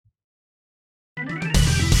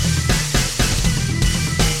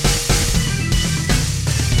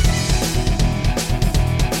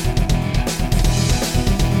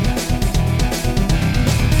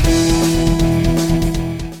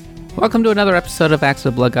Welcome to another episode of Axe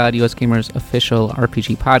of the Blood God, US Gamer's official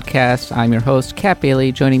RPG podcast. I'm your host, Kat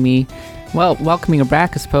Bailey. Joining me, well, welcoming her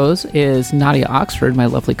back, I suppose, is Nadia Oxford, my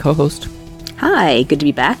lovely co-host. Hi, good to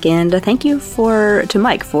be back, and thank you to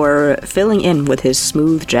Mike for filling in with his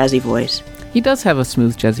smooth, jazzy voice. He does have a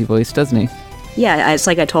smooth, jazzy voice, doesn't he? Yeah, it's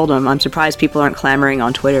like I told him, I'm surprised people aren't clamoring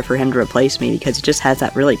on Twitter for him to replace me, because he just has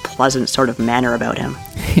that really pleasant sort of manner about him.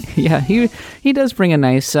 Yeah, he does bring a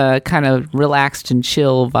nice kind of relaxed and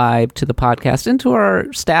chill vibe to the podcast and to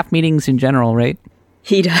our staff meetings in general, right?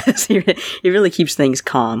 He does. He really keeps things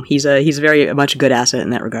calm. He's very much a good asset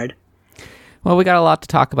in that regard. Well, we got a lot to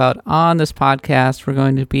talk about on this podcast. We're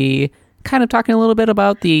going to be kind of talking a little bit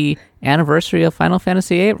about the anniversary of Final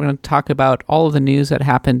Fantasy VIII. We're going to talk about all of the news that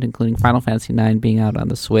happened, including Final Fantasy IX being out on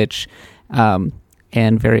the Switch,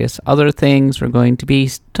 and various other things. We're going to be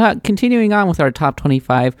continuing on with our top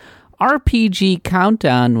 25 RPG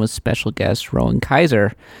countdown with special guest Rowan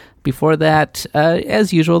Kaiser. Before that,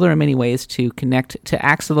 as usual, there are many ways to connect to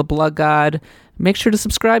Axe of the Blood God. Make sure to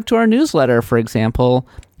subscribe to our newsletter, for example,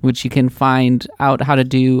 which you can find out how to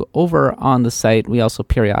do over on the site. We also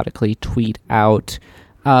periodically tweet out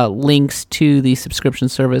links to the subscription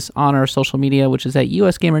service on our social media, which is at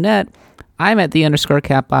USGamerNet. I'm at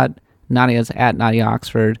 _Catbot. Nadia's at Nadia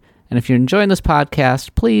Oxford. And if you're enjoying this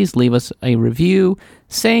podcast, please leave us a review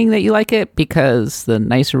saying that you like it, because the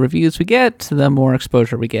nicer reviews we get, the more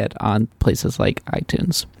exposure we get on places like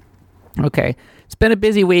iTunes. Okay, it's been a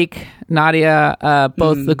busy week, Nadia,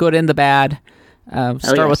 both the good and the bad.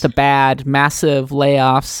 Start with the bad. Massive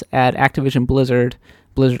layoffs at Activision Blizzard.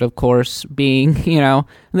 Blizzard, of course, being,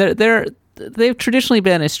 they've traditionally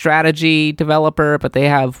been a strategy developer, but they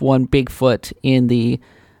have one big foot in the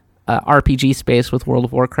RPG space with World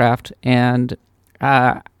of Warcraft. And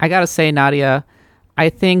I gotta say, Nadia, I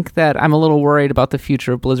think that I'm a little worried about the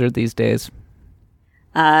future of Blizzard these days.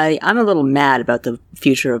 I'm a little mad about the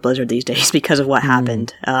future of Blizzard these days because of what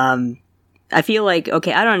happened. I feel like,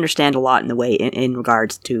 okay, I don't understand a lot in the way in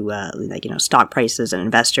regards to stock prices and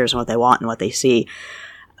investors and what they want and what they see.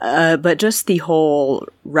 But just the whole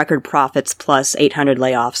record profits plus 800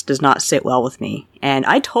 layoffs does not sit well with me. And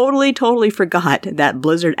I totally forgot that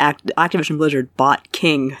Activision Blizzard bought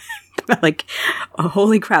King.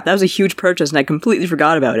 Holy crap, that was a huge purchase and I completely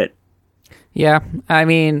forgot about it. Yeah, I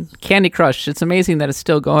mean, Candy Crush, it's amazing that it's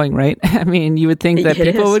still going, right? I mean, you would think that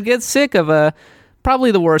people would get sick of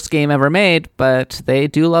probably the worst game ever made, but they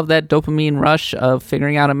do love that dopamine rush of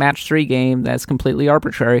figuring out a match 3 game that's completely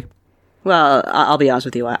arbitrary. Well, I'll be honest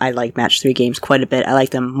with you, I like match 3 games quite a bit. I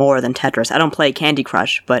like them more than Tetris. I don't play Candy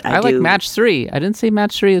Crush, but I do. I like match 3. I didn't say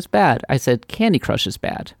match 3 is bad. I said Candy Crush is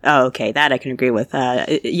bad. Oh, okay, that I can agree with. Yeah,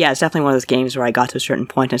 it's definitely one of those games where I got to a certain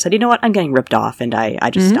point and I said, you know what, I'm getting ripped off, and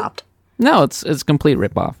I just stopped. No, it's a complete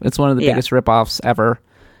ripoff. It's one of the biggest ripoffs ever.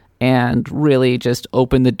 And really just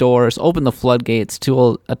open the floodgates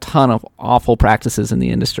to a ton of awful practices in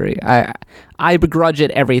the industry. I begrudge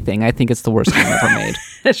it everything. I think it's the worst game ever made.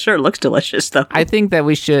 It sure looks delicious, though. I think that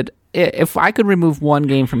we should, if I could remove one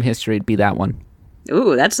game from history, it'd be that one.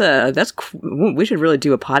 Ooh, we should really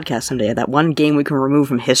do a podcast someday. That one game we can remove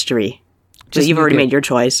from history. You've already made your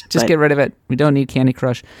choice. Just get rid of it. We don't need Candy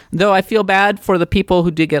Crush. Though I feel bad for the people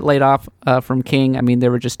who did get laid off from King. I mean, they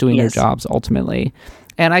were just doing their jobs ultimately.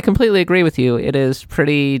 And I completely agree with you. It is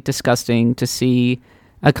pretty disgusting to see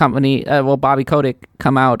a company, Bobby Kotick,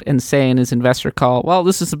 come out and say in his investor call, well,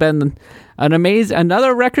 this has been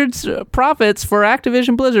another record profits for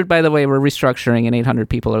Activision Blizzard. By the way, we're restructuring and 800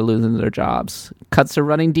 people are losing their jobs. Cuts are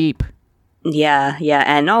running deep. Yeah,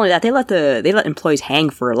 and not only that, they let employees hang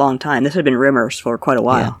for a long time. This had been rumors for quite a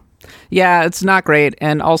while. Yeah, it's not great.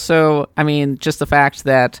 And also, I mean, just the fact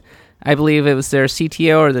that I believe it was their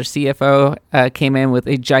CTO or their CFO came in with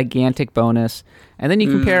a gigantic bonus. And then you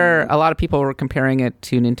compare, a lot of people were comparing it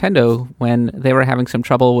to Nintendo when they were having some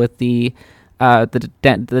trouble with the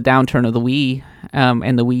downturn of the Wii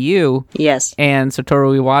and the Wii U. Yes. And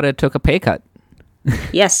Satoru Iwata took a pay cut.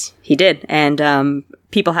 Yes, he did. And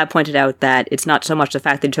people have pointed out that it's not so much the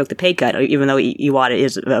fact that he took the pay cut, even though Iwata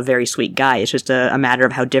is a very sweet guy. It's just a matter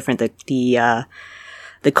of how different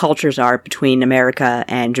the cultures are between America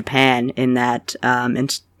and Japan, in that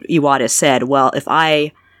and Iwata said, well, if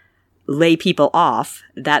I lay people off,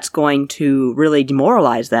 that's going to really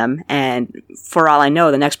demoralize them, and for all I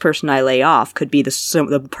know, the next person I lay off could be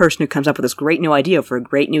the person who comes up with this great new idea for a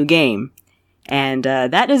great new game. And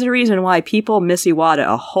that is the reason why people miss Iwata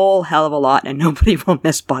a whole hell of a lot, and nobody will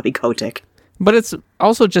miss Bobby Kotick. But it's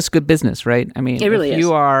also just good business, right? I mean, it really if is.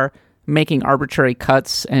 You are making arbitrary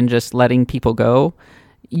cuts and just letting people go,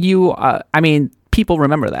 people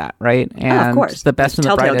remember that, right? And of course. the best and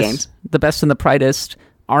the brightest, games. the best and the brightest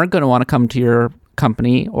aren't going to want to come to your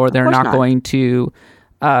company, or they're not going to,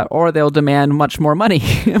 or they'll demand much more money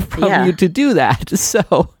from you to do that.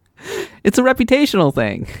 So it's a reputational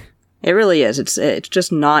thing. It really is. It's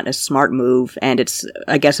just not a smart move, and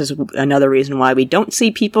I guess is another reason why we don't see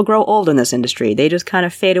people grow old in this industry. They just kind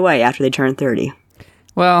of fade away after they turn 30.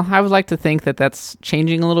 Well, I would like to think that that's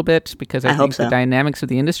changing a little bit, because I think the dynamics of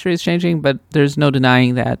the industry is changing, but there's no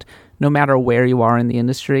denying that no matter where you are in the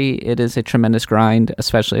industry, it is a tremendous grind,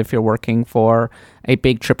 especially if you're working for a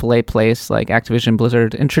big AAA place like Activision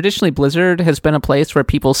Blizzard. And traditionally, Blizzard has been a place where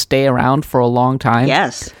people stay around for a long time.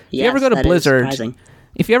 Yes. If you ever go to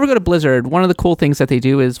Blizzard, one of the cool things that they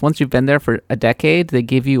do is once you've been there for a decade, they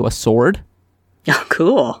give you a sword. Oh,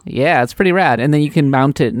 cool. Yeah, it's pretty rad. And then you can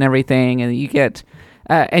mount it and everything, and you get...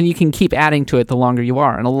 and you can keep adding to it the longer you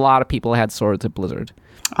are. And a lot of people had swords at Blizzard.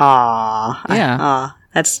 Yeah.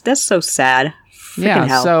 That's so sad. Freaking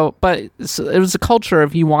hell. But it was a culture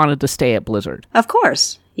of you wanted to stay at Blizzard. Of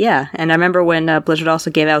course. Yeah. And I remember when Blizzard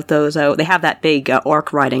also gave out those, they have that big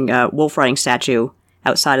wolf riding statue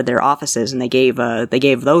outside of their offices, and they gave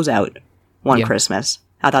those out one Christmas.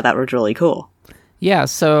 I thought that was really cool. Yeah,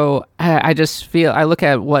 so I just feel, I look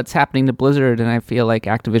at what's happening to Blizzard, and I feel like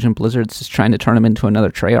Activision Blizzard's just trying to turn them into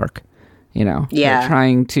another Treyarch, Yeah. They're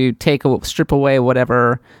trying to strip away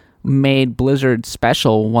whatever made Blizzard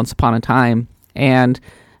special once upon a time. And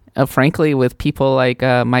frankly, with people like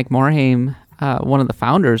Mike Morhaime, one of the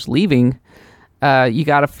founders, leaving, you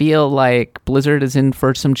got to feel like Blizzard is in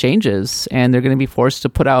for some changes, and they're going to be forced to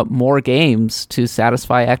put out more games to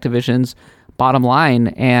satisfy Activision's bottom line,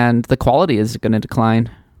 and the quality is going to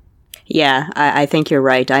decline. Yeah, I think you're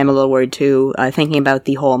right. I'm a little worried too, thinking about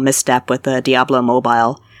the whole misstep with the Diablo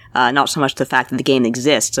Mobile. Not so much the fact that the game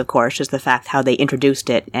exists, of course, just the fact how they introduced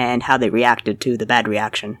it and how they reacted to the bad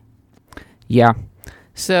reaction. Yeah.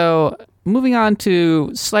 So, moving on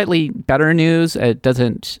to slightly better news. It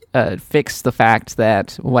doesn't fix the fact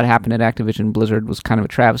that what happened at Activision Blizzard was kind of a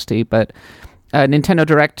travesty, but Nintendo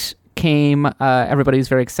Direct came. Everybody's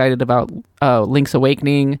very excited about Link's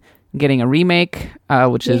Awakening getting a remake,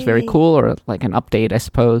 which is very cool, or like an update, I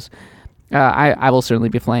suppose. I will certainly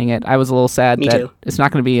be playing it. I was a little sad that it's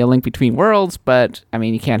not going to be a Link Between Worlds, but I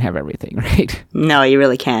mean, you can't have everything, right? No, you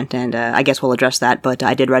really can't, and I guess we'll address that, but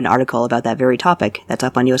I did write an article about that very topic that's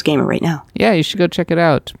up on US Gamer right now. Yeah, you should go check it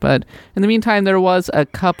out. But in the meantime, there was a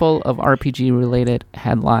couple of RPG-related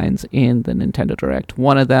headlines in the Nintendo Direct.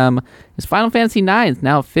 One of them is Final Fantasy IX,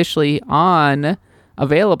 now officially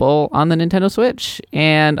available on the Nintendo Switch,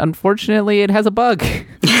 and unfortunately, it has a bug.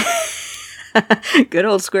 Good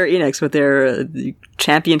old Square Enix with their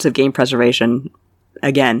champions of game preservation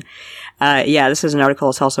again. This is an article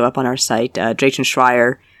that's also up on our site. Jason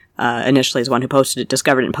Schreier initially is the one who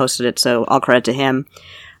discovered it and posted it, so all credit to him.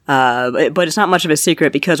 But it's not much of a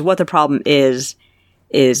secret, because what the problem is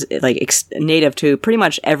like native to pretty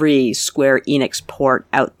much every Square Enix port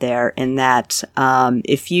out there, in that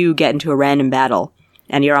if you get into a random battle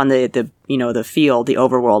and you're on the field, the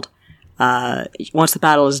overworld, once the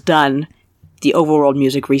battle is done, the overworld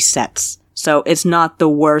music resets. So it's not the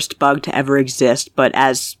worst bug to ever exist, but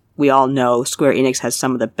as we all know, Square Enix has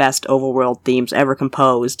some of the best overworld themes ever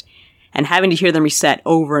composed, and having to hear them reset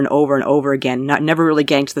over and over and over again, never really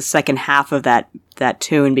getting to the second half of that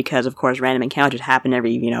tune, because of course random encounters happen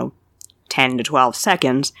every 10 to 12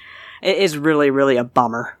 seconds, it is really, really a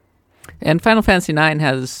bummer. And Final Fantasy IX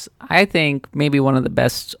has, I think, maybe one of the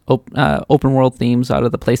best open world themes out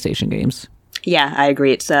of the PlayStation games. Yeah, I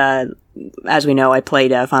agree. It's as we know, I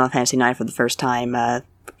played Final Fantasy IX for the first time a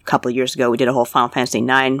couple of years ago. We did a whole Final Fantasy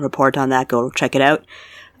IX report on that. Go check it out.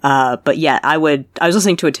 But yeah, I was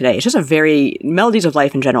listening to it today. It's just Melodies of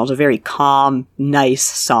Life in general is a very calm, nice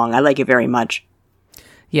song. I like it very much.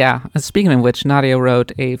 Yeah. Speaking of which, Nadia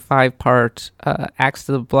wrote a 5-part Axe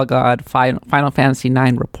to the Blood God Final Fantasy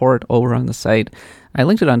IX report over on the site. I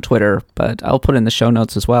linked it on Twitter, but I'll put it in the show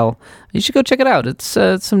notes as well. You should go check it out. It's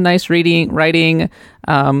some nice writing.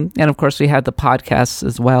 And of course, we had the podcasts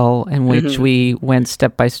as well, in which we went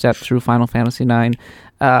step by step through Final Fantasy IX.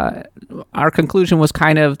 Our conclusion was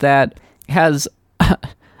kind of that it has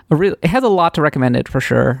a lot to recommend it, for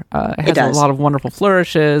sure. It has a lot of wonderful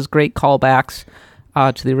flourishes, great callbacks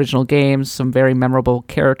to the original games, some very memorable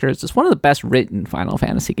characters. It's one of the best written Final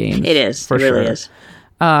Fantasy games. It is. For sure. Really is.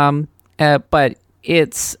 But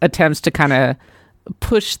its attempts to kind of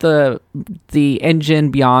push the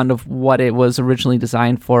engine beyond of what it was originally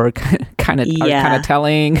designed for are kind of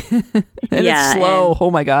telling. And it's slow.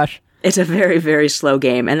 Oh my gosh. It's a very, very slow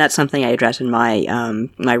game, and that's something I addressed in my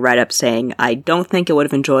my write-up, saying I don't think I would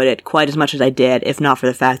have enjoyed it quite as much as I did if not for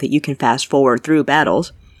the fact that you can fast forward through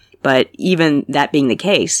battles. But even that being the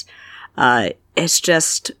case, it's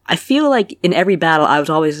just, I feel like in every battle I was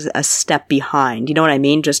always a step behind. You know what I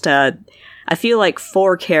mean? Just, I feel like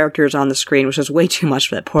 4 characters on the screen, which is way too much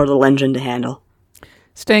for that poor little engine to handle.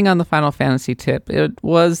 Staying on the Final Fantasy tip, it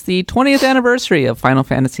was the 20th anniversary of Final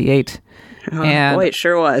Fantasy VIII. Oh, and boy, it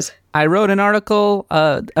sure was. I wrote an article,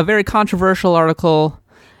 a very controversial article,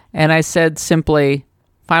 and I said simply,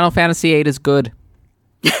 Final Fantasy VIII is good.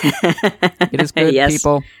 It is good, yes.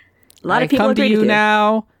 people. A lot of people come to agree you with you.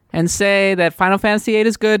 now and say that Final Fantasy VIII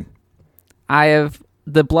is good.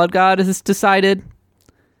 The Blood God has decided.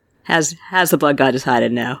 Has the Blood God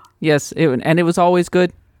decided now? Yes, and it was always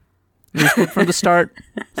good. It was good from the start.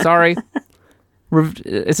 Sorry.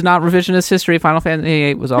 It's not revisionist history. Final Fantasy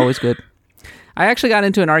VIII was always good. I actually got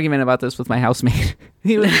into an argument about this with my housemate.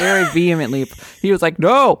 He was very vehemently. He was like,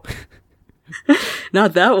 no!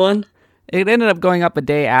 Not that one. It ended up going up a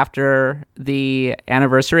day after the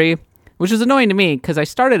anniversary, which was annoying to me because I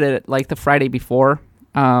started it like the Friday before.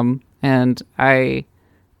 And I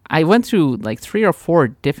went through like 3 or 4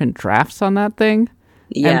 different drafts on that thing.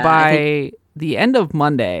 Yeah, and by the end of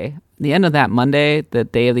that Monday, the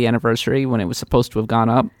day of the anniversary, when it was supposed to have gone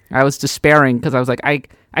up, I was despairing because I was like,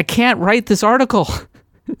 I can't write this article.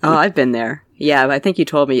 Oh, I've been there. Yeah, I think you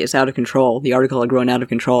told me it's out of control. The article had grown out of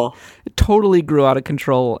control. It totally grew out of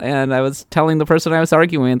control. And I was telling the person I was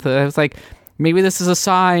arguing with, I was like, maybe this is a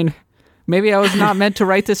sign. Maybe I was not meant to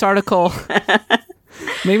write this article.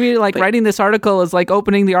 Maybe writing this article is like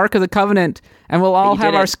opening the Ark of the Covenant and we'll all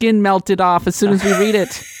have our skin melted off as soon as we read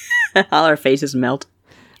it. All our faces melt.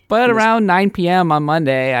 But around 9 p.m. on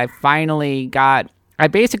Monday, I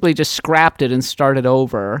basically just scrapped it and started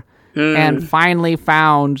over. And finally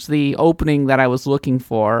found the opening that I was looking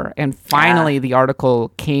for. And finally the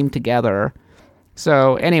article came together.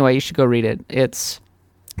 So anyway, you should go read it. It's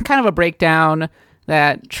kind of a breakdown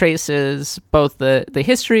that traces both the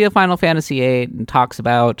history of Final Fantasy VIII and talks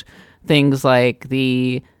about things like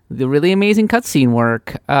the really amazing cutscene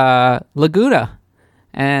work, Laguna,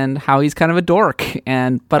 and how he's kind of a dork,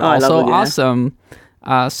 but also awesome,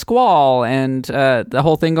 Squall, and the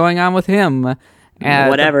whole thing going on with him.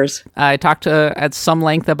 Whatevers. I talked at some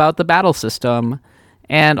length about the battle system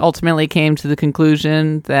and ultimately came to the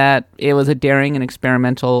conclusion that it was a daring and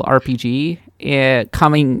experimental RPG,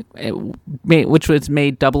 which was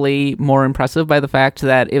made doubly more impressive by the fact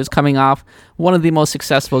that it was coming off one of the most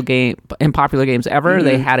successful and popular games ever. Mm-hmm.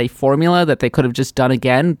 They had a formula that they could have just done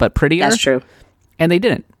again, but prettier. That's true. And they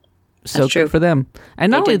didn't. So That's true. Good for them.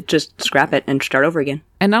 And they did just scrap it and start over again.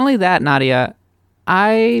 And not only that, Nadia,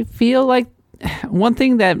 I feel like one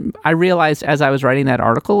thing that I realized as I was writing that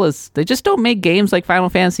article is they just don't make games like Final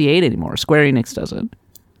Fantasy VIII anymore. Square Enix doesn't.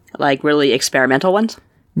 Like really experimental ones?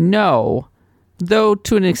 No. Though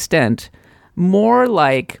to an extent. More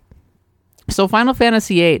like... So Final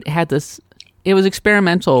Fantasy VIII had this... It was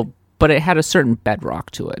experimental, but it had a certain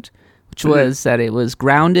bedrock to it. Which was that it was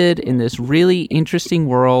grounded in this really interesting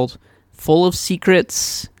world full of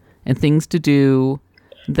secrets and things to do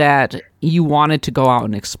that you wanted to go out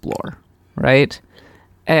and explore. Right?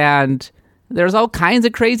 And there's all kinds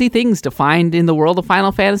of crazy things to find in the world of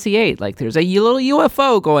Final Fantasy VIII. Like there's a little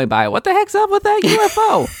UFO going by. What the heck's up with that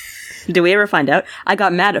UFO? Did we ever find out? I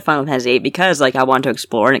got mad at Final Fantasy VIII because I wanted to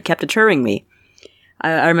explore and it kept deterring me.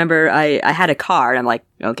 I remember I had a car and I'm like,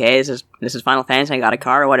 okay, this is Final Fantasy. I got a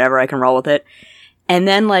car or whatever. I can roll with it. And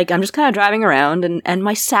then I'm just kind of driving around and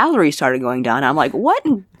my salary started going down. I'm like, what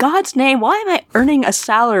in God's name? Why am I earning a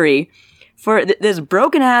salary for this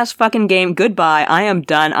broken-ass fucking game? Goodbye. I am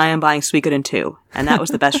done. I am buying Suikoden 2. And that was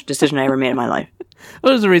the best decision I ever made in my life.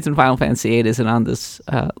 Well, there's a reason Final Fantasy VIII isn't on this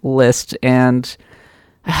list.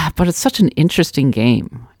 But it's such an interesting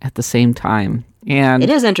game at the same time. And it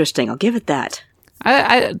is interesting. I'll give it that.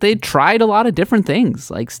 They tried a lot of different things,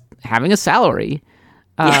 like having a salary.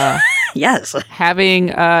 Yes.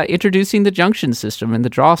 Introducing the junction system and the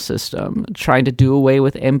draw system, trying to do away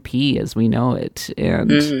with MP as we know it.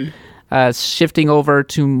 And... shifting over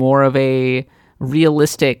to more of a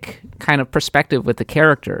realistic kind of perspective with the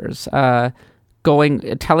characters,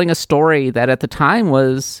 telling a story that at the time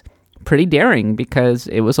was pretty daring because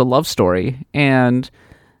it was a love story. And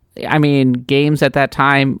I mean, games at that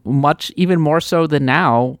time, even more so than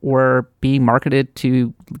now, were being marketed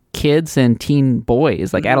to kids and teen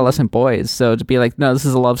boys, like adolescent boys. So to be like, no, this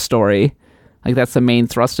is a love story, like that's the main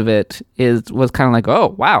thrust of it, was kind of like,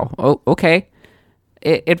 oh, wow, oh, okay.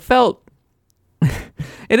 It felt... it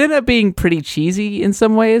ended up being pretty cheesy in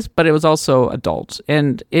some ways, but it was also adult.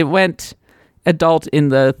 And it went adult in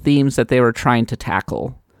the themes that they were trying to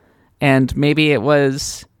tackle. And maybe it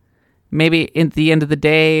was maybe at the end of the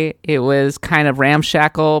day, it was kind of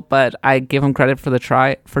ramshackle, but I give them credit for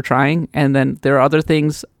trying. And then there are other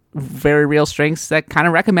things, very real strengths that kind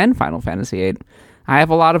of recommend Final Fantasy VIII. I have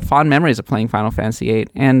a lot of fond memories of playing Final Fantasy VIII,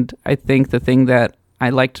 and I think the thing that I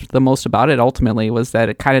liked the most about it ultimately was that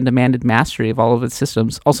it kind of demanded mastery of all of its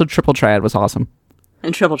systems. Also, Triple Triad was awesome.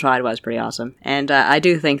 And Triple Triad was pretty awesome. And I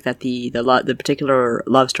do think that the particular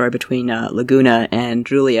love story between Laguna and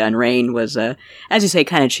Julia and Rain was, as you say,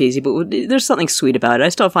 kind of cheesy, but there's something sweet about it. I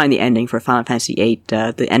still find the ending for Final Fantasy VIII,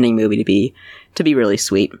 the ending movie, to be really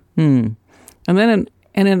sweet. And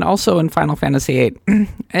then also in Final Fantasy VIII,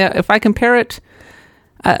 if I compare it,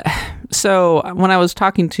 so when I was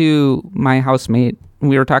talking to my housemate,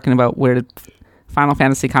 we were talking about where did Final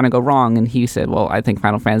Fantasy kind of go wrong, and he said, well, I think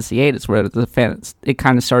Final Fantasy VIII is where it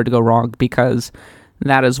kind of started to go wrong, because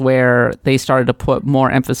that is where they started to put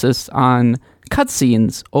more emphasis on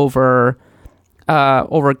cutscenes over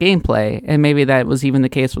gameplay, and maybe that was even the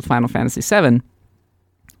case with Final Fantasy VII.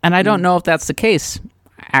 And I don't know if that's the case,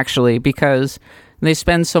 actually, because they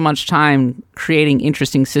spend so much time creating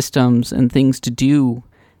interesting systems and things to do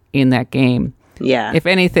in that game. Yeah. If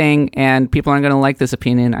anything, and people aren't going to like this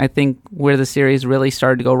opinion, I think where the series really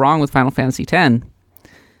started to go wrong with Final Fantasy X.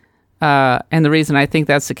 And the reason I think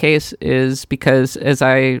that's the case is because, as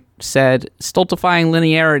I said, stultifying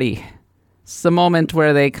linearity. It's the moment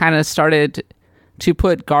where they kind of started to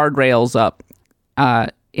put guardrails up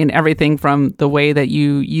in everything from the way that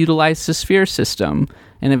you utilize the sphere system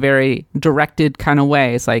in a very directed kind of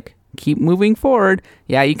way. It's like, keep moving forward.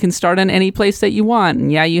 Yeah, you can start in any place that you want, and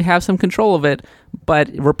yeah, you have some control of it, but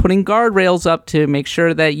we're putting guardrails up to make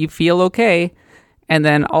sure that you feel okay. And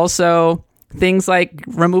then also things like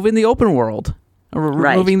removing the open world, or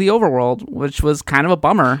removing the overworld, which was kind of a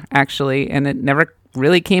bummer, actually, and it never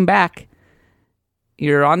really came back.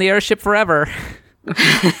 You're on the airship forever.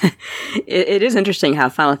 It is interesting how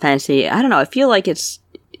Final Fantasy, I don't know, I feel like it's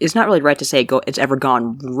not really right to say it's ever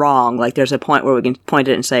gone wrong. Like, there's a point where we can point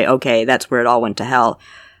it and say, okay, that's where it all went to hell.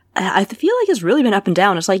 I feel like it's really been up and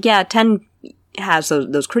down. It's like, yeah, 10 has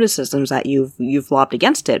those criticisms that you've lobbed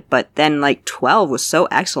against it, but then, like, 12 was so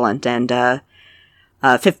excellent, and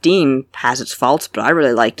 15 has its faults, but I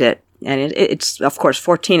really liked it. And it's of course,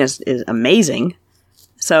 14 is amazing.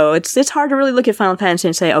 So it's hard to really look at Final Fantasy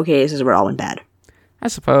and say, okay, this is where it all went bad. I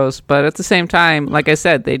suppose, but at the same time, like I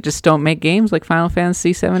said, they just don't make games like Final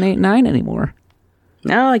Fantasy 7, 8, 9 anymore.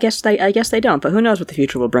 No, I guess they don't, but who knows what the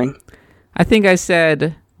future will bring. I think I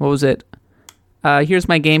said, what was it? Here's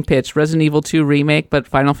my game pitch, Resident Evil 2 remake, but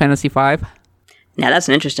Final Fantasy 5. Now, that's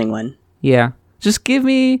an interesting one. Yeah. Just give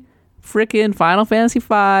me frickin' Final Fantasy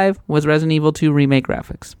 5 with Resident Evil 2 remake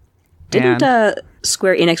graphics. Didn't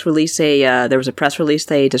Square Enix release there was a press release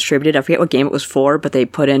they distributed, I forget what game it was for, but they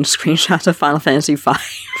put in screenshots of Final Fantasy V.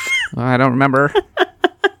 I don't remember.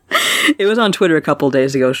 It was on Twitter a couple of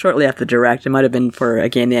days ago, shortly after the Direct. It might have been for a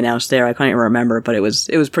game they announced there. I can't even remember, but it was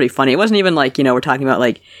pretty funny. It wasn't even like, we're talking about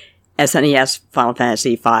like SNES Final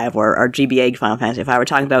Fantasy V or GBA Final Fantasy V. We're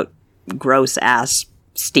talking about gross-ass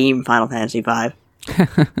Steam Final Fantasy V.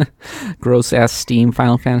 Gross-ass Steam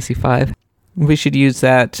Final Fantasy V. We should use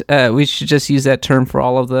that. We should just use that term for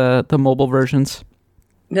all of the mobile versions.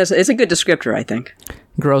 It's a good descriptor, I think.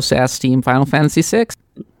 Gross-ass Steam Final Fantasy VI.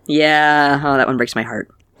 Yeah, that one breaks my heart.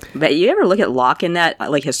 But you ever look at Locke in that,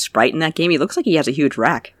 like his sprite in that game? He looks like he has a huge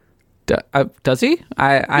rack. Does he?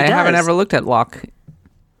 I haven't ever looked at Locke.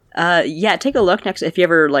 Yeah, take a look next. If you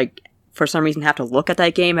ever, like, for some reason have to look at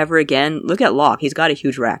that game ever again, look at Locke. He's got a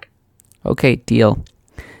huge rack. Okay, deal.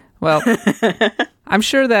 Well, I'm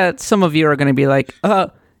sure that some of you are going to be like,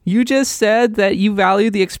 you just said that you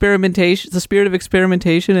value the spirit of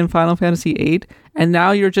experimentation in Final Fantasy VIII, and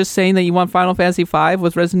now you're just saying that you want Final Fantasy V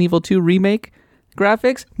with Resident Evil 2 remake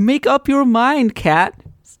graphics? Make up your mind, Kat.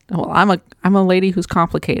 Well, I'm a lady who's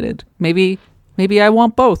complicated. Maybe I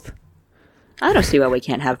want both. I don't see why we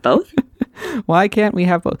can't have both. Why can't we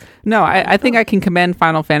have both? No, I think I can commend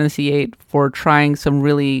Final Fantasy VIII for trying some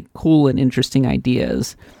really cool and interesting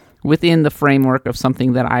ideas within the framework of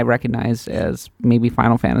something that I recognize as maybe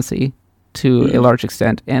Final Fantasy to a large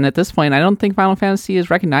extent. And at this point, I don't think Final Fantasy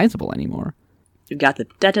is recognizable anymore. You've got the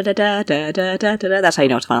da-da-da-da-da-da-da-da. That's how you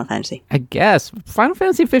know it's Final Fantasy. I guess. Final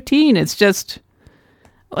Fantasy 15, it's just,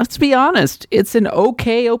 let's be honest, it's an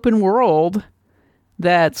okay open world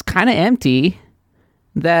that's kind of empty,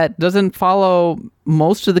 that doesn't follow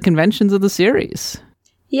most of the conventions of the series.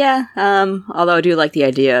 Yeah, although I do like the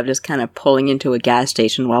idea of just kind of pulling into a gas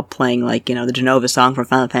station while playing, like, the Genova song from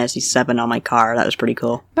Final Fantasy VII on my car. That was pretty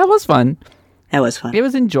cool. That was fun. That was fun. It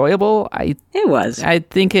was enjoyable. It was. I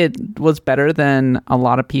think it was better than a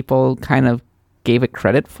lot of people kind of gave it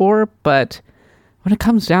credit for, but when it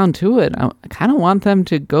comes down to it, I kind of want them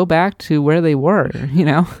to go back to where they were, you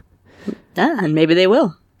know? Yeah, and maybe they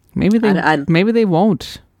will. Maybe they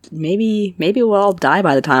won't. Maybe we'll all die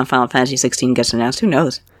by the time Final Fantasy 16 gets announced. Who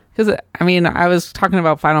knows? Because, I mean, I was talking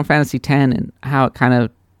about Final Fantasy X and how it kind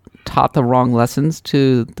of taught the wrong lessons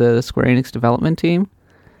to the Square Enix development team.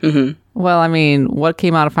 Mm-hmm. Well, I mean, what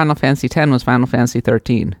came out of Final Fantasy X was Final Fantasy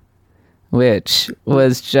 13, which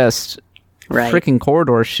was just a freaking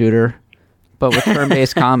corridor shooter, but with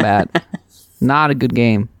turn-based combat. Not a good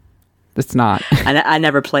game. It's not. I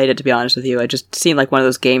never played it, to be honest with you. It just seemed like one of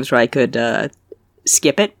those games where I could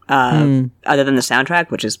skip it, other than the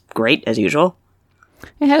soundtrack, which is great, as usual.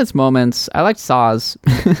 It had its moments. I liked Saz.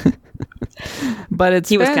 But it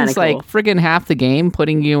spends like friggin' half the game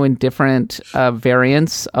putting you in different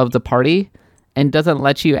variants of the party and doesn't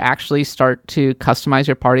let you actually start to customize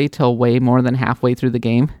your party till way more than halfway through the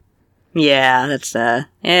game. Yeah, that's,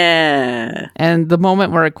 yeah. And the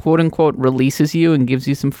moment where it quote-unquote releases you and gives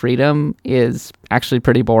you some freedom is actually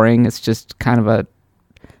pretty boring. It's just kind of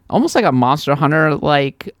almost like a Monster Hunter,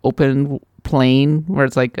 like, open plane where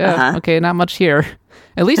it's like, okay, not much here.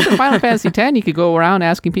 At least in Final Fantasy X, you could go around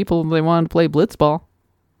asking people if they wanted to play Blitzball.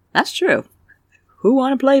 That's true. Who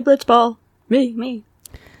want to play Blitzball? Me.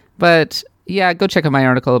 But, yeah, go check out my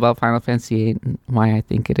article about Final Fantasy VIII and why I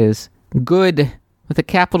think it is good with a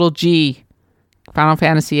capital G. Final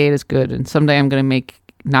Fantasy VIII is good, and someday I'm going to make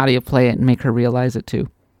Nadia play it and make her realize it, too.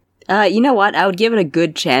 You know what? I would give it a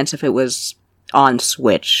good chance if it was on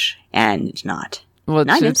Switch, and it's not. Well,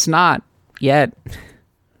 it's not yet.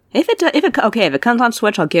 If it comes on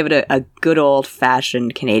Switch, I'll give it a good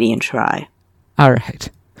old-fashioned Canadian try. All right.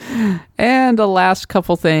 And the last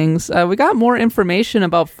couple things. We got more information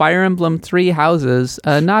about Fire Emblem Three Houses.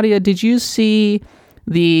 Nadia, did you see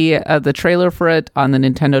the trailer for it on the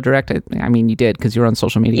Nintendo Direct? I mean, you did because you were on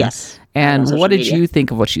social media. Yes. And what did you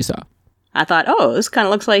think of what you saw? I thought, this kind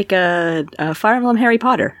of looks like a Fire Emblem Harry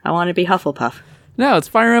Potter. I want to be Hufflepuff. No, it's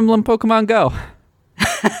Fire Emblem Pokemon Go.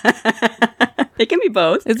 It can be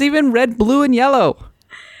both. It's even red, blue, and yellow.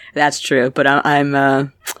 That's true, but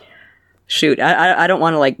I'm shoot. I don't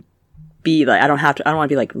want to like be like I don't want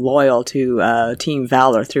to be like loyal to Team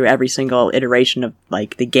Valor through every single iteration of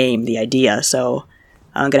like the game, the idea. So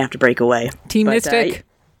I'm gonna have to break away. Team Mystic.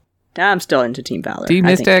 I'm still into Team Valor. Team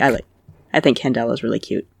Mystic. I think Candella's really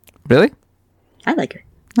cute. Really? I like her.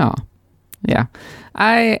 Oh, yeah.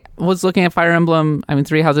 I was looking at Fire Emblem.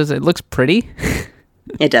 Three Houses. It looks pretty.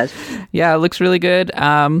 It does. Yeah, it looks really good.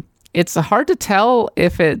 It's hard to tell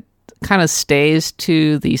if it kind of stays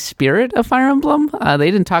to the spirit of Fire Emblem. They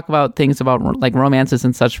didn't talk about things about like romances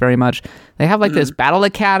and such very much. They have like this battle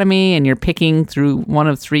academy, and you're picking through one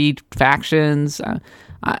of three factions.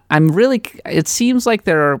 It seems like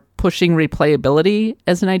they're pushing replayability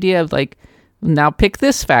as an idea of like, now pick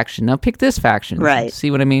this faction, now pick this faction. Right.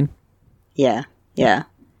 See what I mean? Yeah.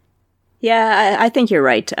 I think you're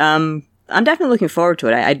right. I'm definitely looking forward to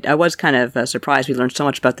it. I was kind of surprised we learned so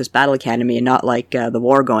much about this battle academy and not like the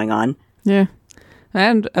war going on. Yeah.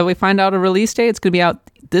 And we find out a release date. It's going to be out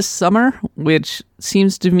this summer, which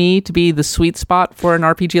seems to me to be the sweet spot for an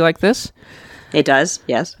RPG like this. It does,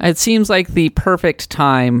 yes. It seems like the perfect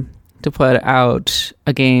time to put out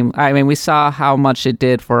a game. I mean, we saw how much it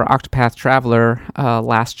did for Octopath Traveler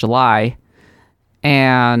last July,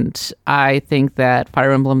 and I think that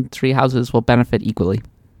Fire Emblem Three Houses will benefit equally.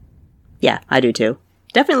 Yeah, I do too.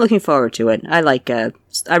 Definitely looking forward to it. I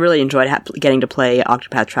really enjoyed getting to play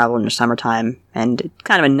Octopath Traveler in the summertime, and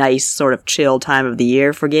kind of a nice sort of chill time of the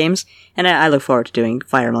year for games, and I look forward to doing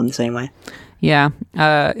Fire Emblem the same way. Yeah.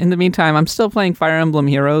 In the meantime, I'm still playing Fire Emblem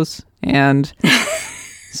Heroes, and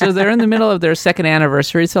so they're in the middle of their second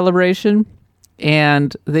anniversary celebration,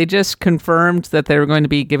 and they just confirmed that they were going to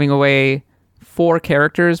be giving away 4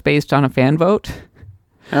 characters based on a fan vote.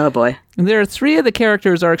 Oh boy. There are 3 of the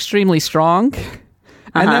characters are extremely strong,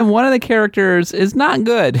 and then one of the characters is not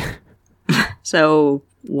good. So,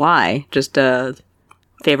 why? Just a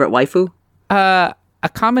favorite waifu? A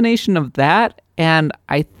combination of that, and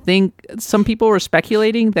I think some people were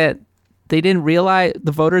speculating that the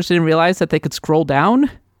voters didn't realize that they could scroll down.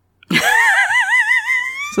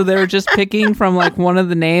 So they were just picking from like one of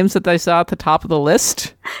the names that they saw at the top of the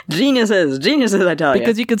list. Geniuses, I tell you.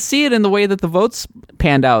 Because you could see it in the way that the votes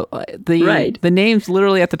panned out. The names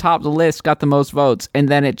literally at the top of the list got the most votes, and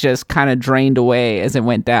then it just kind of drained away as it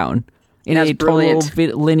went down in a total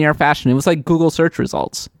linear fashion. It was like Google search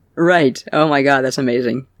results. Right. Oh my god, that's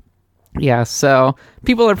amazing. Yeah, so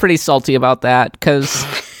people are pretty salty about that, because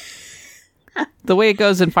the way it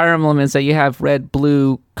goes in Fire Emblem is that you have red,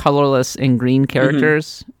 blue, colorless, and green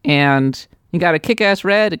characters, and You got a kick-ass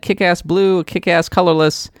red, a kick-ass blue, a kick-ass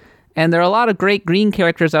colorless, and there are a lot of great green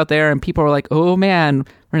characters out there, and people are like, oh man,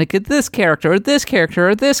 we're going to get this character, or this character,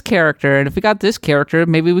 or this character, and if we got this character,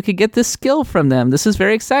 maybe we could get this skill from them. This is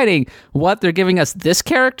very exciting. What, they're giving us this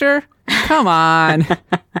character? Come on.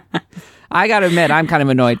 I gotta admit, I'm kind of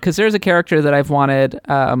annoyed, because there's a character that I've wanted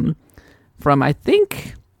from, I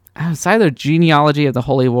think, it's either Genealogy of the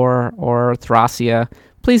Holy War or Thracia.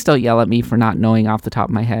 Please don't yell at me for not knowing off the top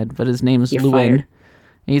of my head, but his name is Lewin.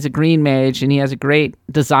 He's a green mage, and he has a great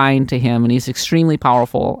design to him, and he's extremely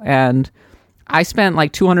powerful. And I spent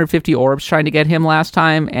like 250 orbs trying to get him last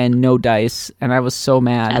time, and no dice, and I was so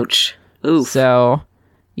mad. Ouch. Oof. So,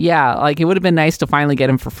 yeah, like it would have been nice to finally get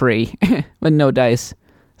him for free, with no dice.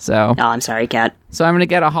 So. Oh, I'm sorry, Kat. So I'm going to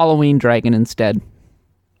get a Halloween dragon instead.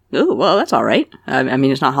 Ooh, well, that's all right. I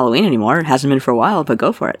mean, it's not Halloween anymore. It hasn't been for a while, but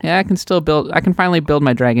go for it. Yeah, I can finally build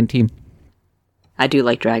my dragon team. I do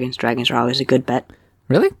like dragons. Dragons are always a good bet.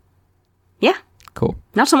 Really? Yeah. Cool.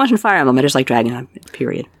 Not so much in Fire Emblem, I just like dragon,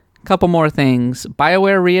 period. Couple more things.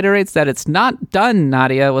 BioWare reiterates that it's not done,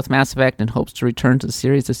 Nadia, with Mass Effect and hopes to return to the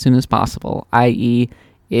series as soon as possible, i.e.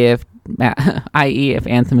 if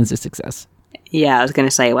Anthem is a success. Yeah, I was going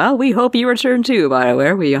to say, well, we hope you return too,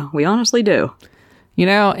 BioWare. We honestly do. You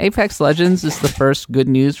know, Apex Legends is the first good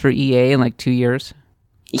news for EA in like 2 years.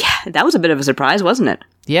 Yeah, that was a bit of a surprise, wasn't it?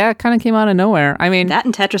 Yeah, it kind of came out of nowhere. I mean... That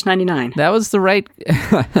and Tetris 99. That was the right...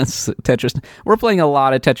 Tetris. We're playing a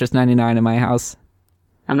lot of Tetris 99 in my house.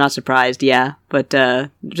 I'm not surprised, yeah. But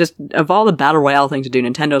just of all the Battle Royale things to do,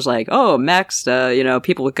 Nintendo's like, oh, mechs,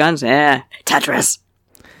 people with guns, Tetris.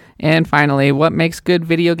 And finally, what makes good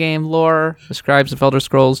video game lore? The Scribes of Elder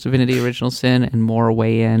Scrolls, Divinity, Original Sin, and more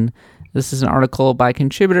weigh in. This is an article by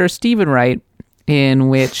contributor Stephen Wright, in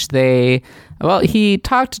which he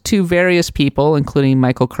talked to various people, including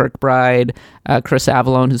Michael Kirkbride, Chris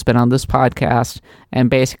Avallone, who's been on this podcast, and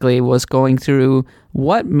basically was going through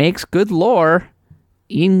what makes good lore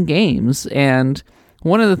in games. And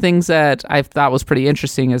one of the things that I thought was pretty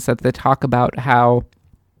interesting is that they talk about how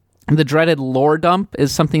the dreaded lore dump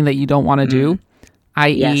is something that you don't want to do.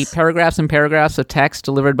 I.e., yes. Paragraphs and paragraphs of text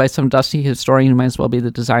delivered by some dusty historian who might as well be the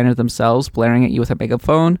designer themselves, blaring at you with a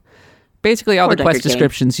megaphone. Basically, all the quest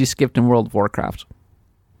descriptions you skipped in World of Warcraft.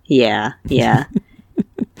 Yeah.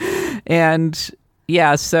 And,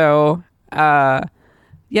 yeah, so,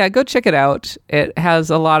 go check it out. It has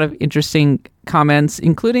a lot of interesting comments,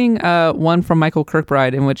 including one from Michael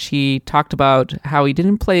Kirkbride, in which he talked about how he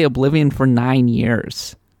didn't play Oblivion for 9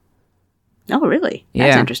 years. Oh, really?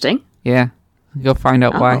 That's interesting. Yeah. Go find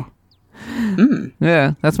out why.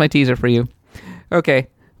 Yeah, that's my teaser for you. Okay,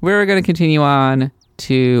 we're going to continue on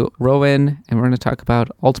to Rowan, and we're going to talk about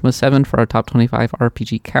Ultima 7 for our top 25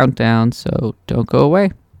 RPG countdown, so don't go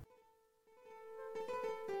away.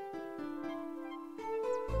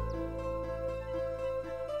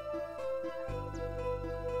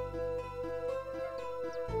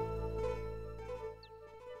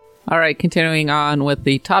 All right, continuing on with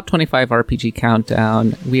the top 25 RPG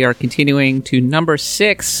countdown, we are continuing to number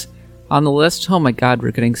 6 on the list. Oh my god,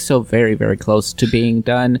 we're getting so very, very close to being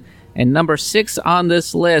done. And number 6 on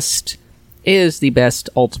this list is the best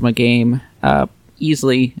Ultima game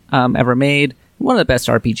easily ever made. One of the best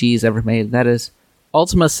RPGs ever made. That is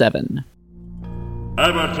Ultima 7.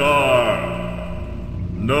 Avatar!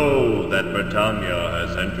 Know that Britannia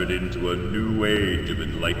has entered into a new age of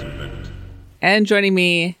enlightenment. And joining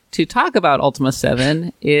me to talk about Ultima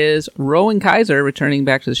 7 is Rowan Kaiser, returning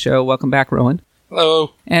back to the show. Welcome back, Rowan.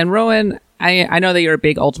 Hello. And Rowan, I know that you're a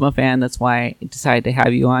big Ultima fan. That's why I decided to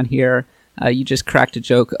have you on here. You just cracked a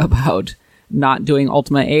joke about not doing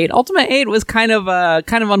Ultima 8. Ultima 8 was kind of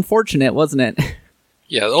unfortunate, wasn't it?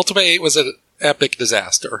 Yeah, Ultima 8 was an epic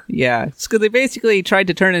disaster. Yeah, it's because they basically tried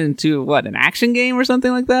to turn it into, an action game or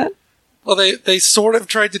something like that? Well, they sort of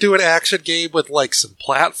tried to do an action game with, some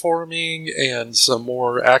platforming and some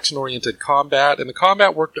more action-oriented combat, and the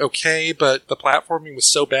combat worked okay, but the platforming was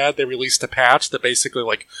so bad they released a patch that basically,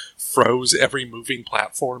 froze every moving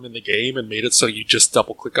platform in the game and made it so you just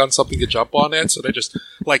double-click on something to jump on it, so they just,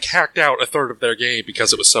 hacked out a third of their game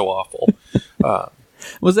because it was so awful.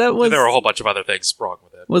 There were a whole bunch of other things wrong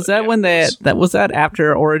with it. Was that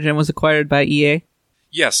after Origin was acquired by EA?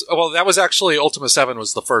 Yes. Well, that was actually Ultima 7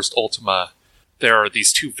 was the first Ultima. There are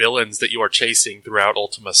these two villains that you are chasing throughout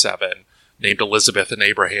Ultima 7, named Elizabeth and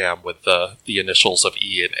Abraham, with the initials of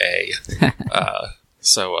E and A.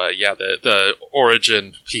 The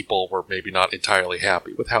Origin people were maybe not entirely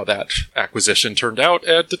happy with how that acquisition turned out,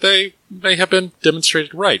 and they may have been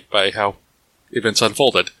demonstrated right by how events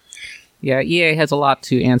unfolded. Yeah, EA has a lot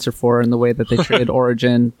to answer for in the way that they treated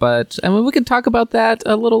Origin, but I mean, we can talk about that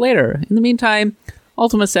a little later. In the meantime,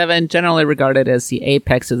 Ultima 7, generally regarded as the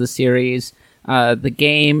apex of the series, the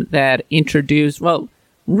game that introduced, well,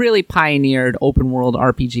 really pioneered open world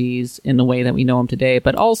RPGs in the way that we know them today,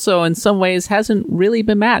 but also in some ways hasn't really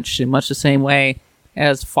been matched in much the same way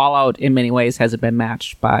as Fallout in many ways hasn't been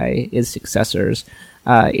matched by its successors.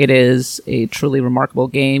 It is a truly remarkable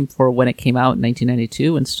game for when it came out in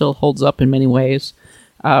 1992 and still holds up in many ways.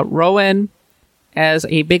 Rowan, as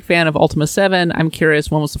a big fan of Ultima 7, I'm curious,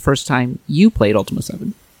 when was the first time you played Ultima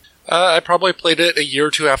 7? I probably played it a year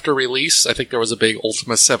or two after release. I think there was a big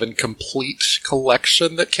Ultima 7 Complete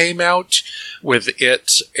collection that came out with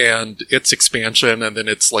it and its expansion, and then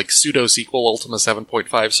its like pseudo-sequel, Ultima 7.5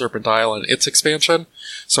 Serpentile, and its expansion.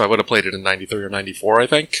 So I would have played it in 93 or 94, I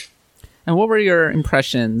think. And what were your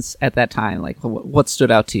impressions at that time? Like, what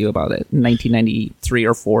stood out to you about it in 1993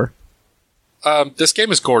 or 4? This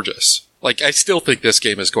game is gorgeous. Like, I still think this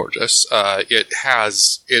game is gorgeous.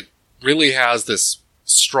 It really has this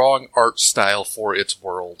strong art style for its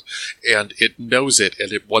world, and it knows it,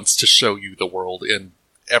 and it wants to show you the world in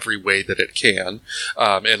every way that it can.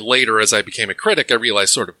 And later, as I became a critic, I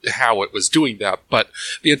realized sort of how it was doing that. But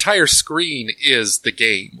the entire screen is the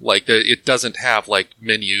game. Like, it doesn't have, like,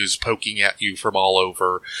 menus poking at you from all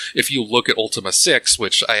over. If you look at Ultima 6,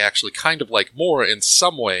 which I actually kind of like more in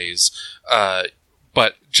some ways,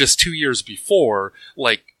 but just 2 years before,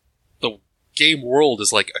 like, the game world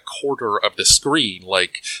is like a quarter of the screen.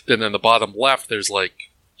 Like, then in the bottom left, there's like,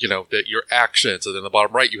 you know, your actions, and in the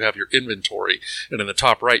bottom right, you have your inventory, and in the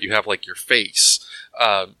top right, you have like your face.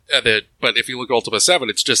 But if you look at Ultima 7,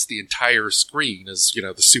 it's just the entire screen is, you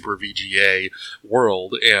know, the super VGA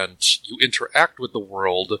world, and you interact with the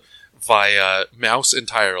world via mouse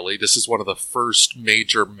entirely. This is one of the first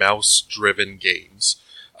major mouse-driven games.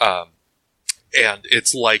 And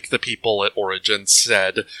it's like the people at Origin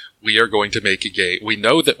said, we are going to make a game. We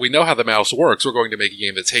know how the mouse works. We're going to make a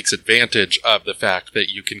game that takes advantage of the fact that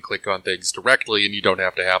you can click on things directly and you don't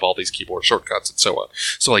have to have all these keyboard shortcuts and so on.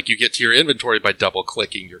 So, like, you get to your inventory by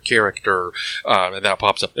double-clicking your character, and that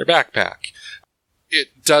pops up their backpack.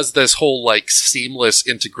 It does this whole, like, seamless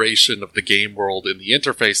integration of the game world in the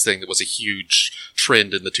interface thing that was a huge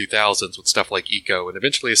trend in the 2000s with stuff like Eco and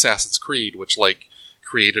eventually Assassin's Creed, which, like,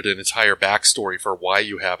 created an entire backstory for why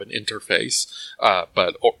you have an interface.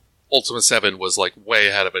 But Ultima 7 was like way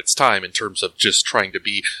ahead of its time in terms of just trying to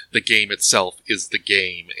be the game itself is the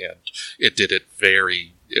game, and it did it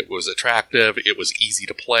it was attractive, it was easy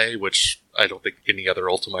to play, which I don't think any other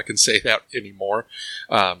Ultima can say that anymore.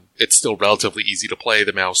 It's still relatively easy to play.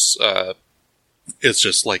 The mouse is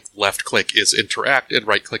just like left click is interact and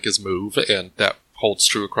right click is move, and that holds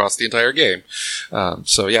true across the entire game.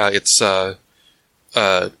 So yeah, it's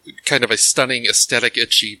kind of a stunning aesthetic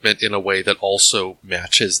achievement in a way that also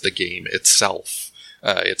matches the game itself.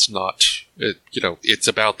 It's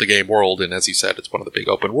about the game world, and as you said, it's one of the big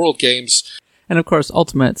open world games. And of course,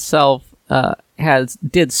 Ultima itself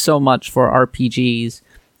did so much for RPGs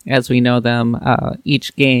as we know them.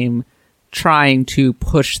 Each game trying to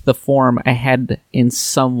push the form ahead in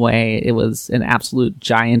some way. It was an absolute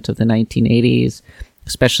giant of the 1980s.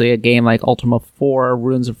 Especially a game like Ultima 4,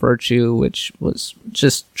 Runes of Virtue, which was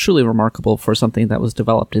just truly remarkable for something that was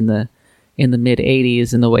developed in the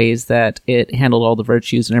mid-'80s in the ways that it handled all the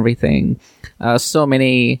virtues and everything. So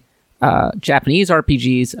many Japanese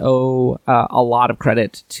RPGs owe a lot of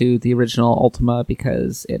credit to the original Ultima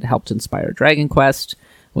because it helped inspire Dragon Quest,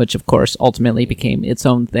 which of course ultimately became its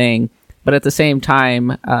own thing. But at the same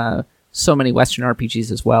time, so many Western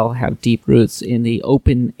RPGs as well have deep roots in the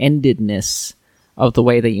open-endedness of the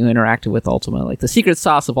way that you interacted with Ultima. Like, the secret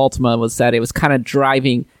sauce of Ultima was that it was kind of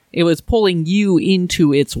it was pulling you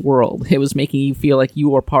into its world. It was making you feel like you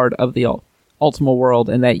were part of the Ultima world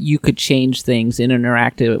and that you could change things and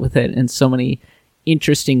interact with it in so many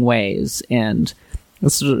interesting ways. And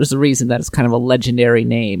this is the reason that it's kind of a legendary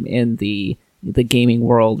name in the gaming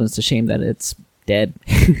world, and it's a shame that it's dead.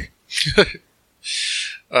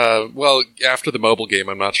 Well, after the mobile game,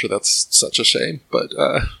 I'm not sure that's such a shame, but...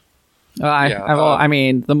 I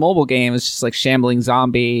mean, the mobile game is just like shambling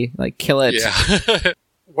zombie, like kill it. Yeah.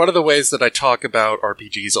 One of the ways that I talk about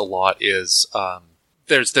RPGs a lot is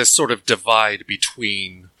there's this sort of divide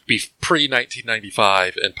between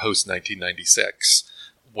pre-1995 and post-1996,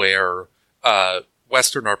 where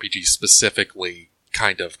Western RPGs specifically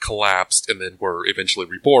kind of collapsed and then were eventually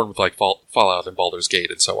reborn with like Fallout and Baldur's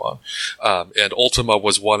Gate and so on. And Ultima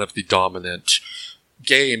was one of the dominant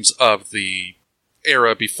games of the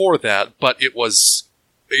era before that, but it was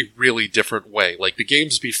a really different way. Like, the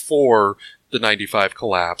games before the 95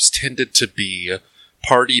 collapse tended to be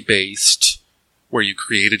party-based, where you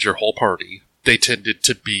created your whole party. They tended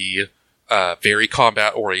to be very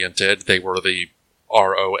combat-oriented. They were the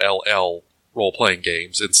ROLL role-playing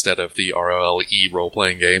games instead of the ROLE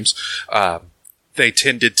role-playing games. They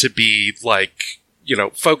tended to be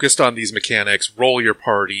focused on these mechanics, roll your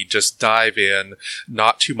party, just dive in,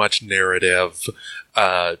 not too much narrative.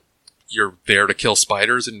 You're there to kill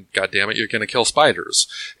spiders, and goddammit, you're going to kill spiders.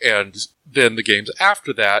 And then the games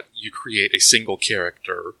after that, you create a single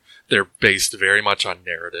character. They're based very much on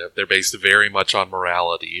narrative. They're based very much on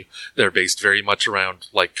morality. They're based very much around,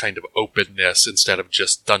 kind of openness instead of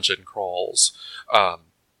just dungeon crawls.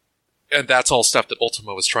 And that's all stuff that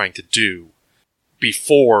Ultima was trying to do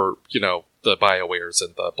before, the BioWares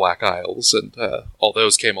and the Black Isles and all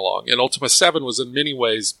those came along. And Ultima 7 was in many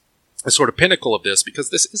ways a sort of pinnacle of this, because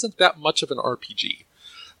this isn't that much of an RPG.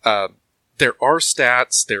 There are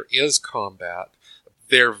stats, there is combat.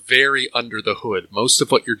 They're very under the hood. Most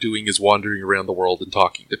of what you're doing is wandering around the world and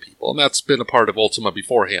talking to people. And that's been a part of Ultima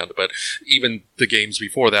beforehand, but even the games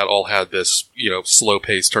before that all had this,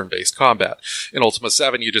 slow-paced, turn-based combat. In Ultima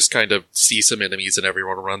 7, you just kind of see some enemies and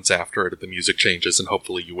everyone runs after it, and the music changes, and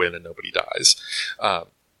hopefully you win and nobody dies.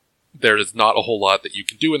 There is not a whole lot that you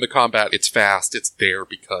can do in the combat. It's fast, it's there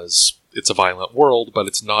because it's a violent world, but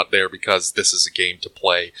it's not there because this is a game to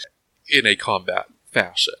play in a combat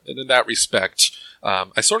fashion. And in that respect,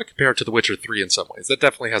 I sort of compare it to The Witcher 3 in some ways. That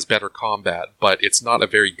definitely has better combat, but it's not a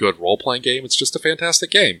very good role-playing game. It's just a fantastic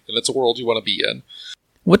game, and it's a world you want to be in.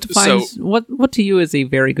 What defines what to you is a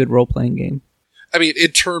very good role-playing game? I mean,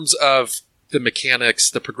 in terms of the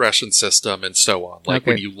mechanics, the progression system, and so on.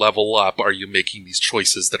 When you level up, are you making these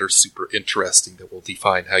choices that are super interesting that will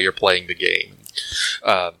define how you're playing the game?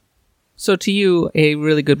 So to you, a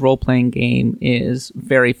really good role-playing game is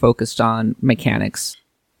very focused on mechanics.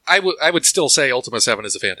 I would still say Ultima 7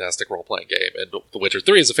 is a fantastic role-playing game, and The Witcher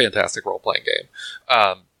 3 is a fantastic role-playing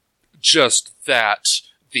game. Just that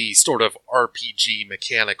the sort of RPG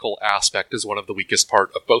mechanical aspect is one of the weakest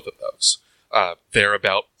part of both of those. They're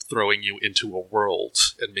about throwing you into a world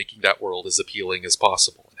and making that world as appealing as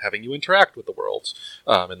possible and having you interact with the world.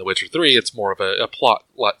 In The Witcher 3, it's more of a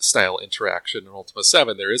plot-style interaction. In Ultima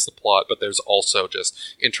 7, there is the plot, but there's also just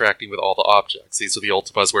interacting with all the objects. These are the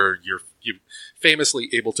Ultimas where you're famously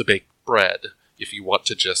able to bake bread if you want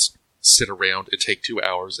to just sit around and take 2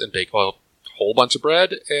 hours and bake a whole bunch of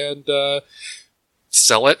bread and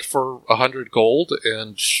sell it for 100 gold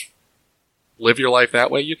and live your life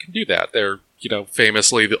that way. You can do that. They're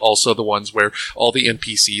famously also the ones where all the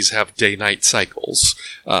NPCs have day-night cycles.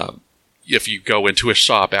 If you go into a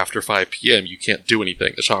shop after 5 p.m., you can't do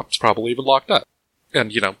anything. The shop's probably even locked up. And,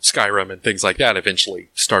 Skyrim and things like that eventually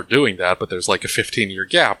start doing that, but there's a 15-year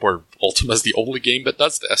gap where Ultima's the only game that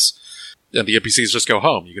does this. And the NPCs just go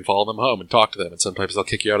home. You can follow them home and talk to them, and sometimes they'll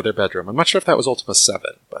kick you out of their bedroom. I'm not sure if that was Ultima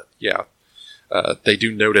 7, but yeah. They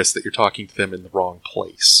do notice that you're talking to them in the wrong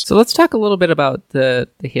place. So let's talk a little bit about the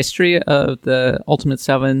history of the Ultimate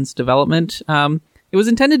 7's development. It was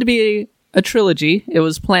intended to be a trilogy. It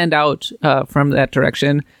was planned out from that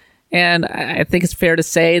direction. And I think it's fair to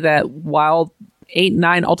say that while 8 and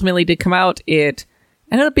 9 ultimately did come out, it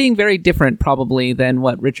ended up being very different probably than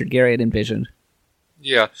what Richard Garriott envisioned.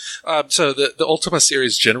 Yeah. So the Ultima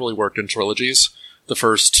series generally worked in trilogies. The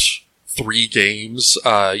first 3 games,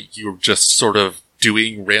 you're just sort of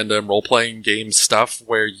doing random role-playing game stuff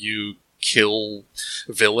where you kill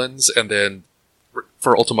villains, and then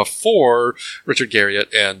for Ultima 4, Richard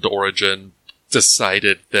Garriott and Origin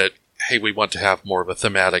decided that, hey, we want to have more of a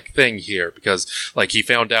thematic thing here, because, he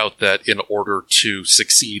found out that in order to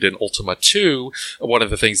succeed in Ultima 2, one of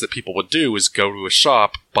the things that people would do is go to a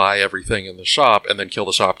shop, buy everything in the shop, and then kill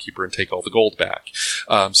the shopkeeper and take all the gold back.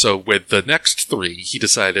 So with the next 3, he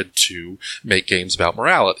decided to make games about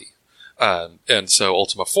morality. And so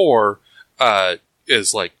Ultima 4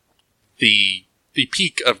 is the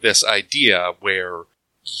peak of this idea where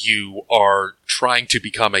you are trying to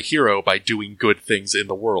become a hero by doing good things in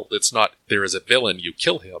the world. It's not there is a villain, you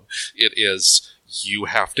kill him. It is you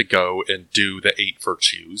have to go and do the 8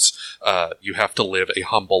 virtues. You have to live a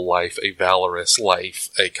humble life, a valorous life,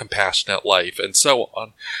 a compassionate life, and so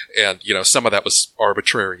on. And, some of that was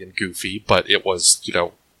arbitrary and goofy, but it was,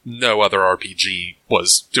 no other RPG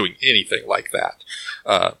was doing anything like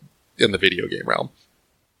that in the video game realm.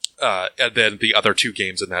 And then the other 2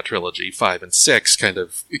 games in that trilogy, 5 and 6, kind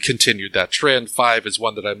of continued that trend. 5 is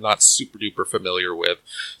one that I'm not super duper familiar with,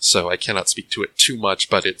 so I cannot speak to it too much,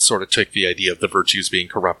 but it sort of took the idea of the virtues being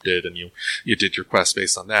corrupted, and you did your quest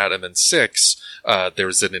based on that. And then 6,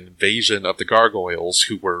 there's an invasion of the gargoyles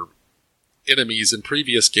who were enemies in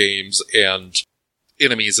previous games and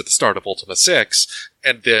enemies at the start of Ultima 6,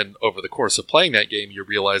 and then over the course of playing that game, you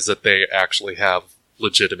realize that they actually have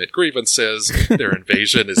legitimate grievances, their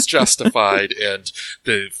invasion is justified, and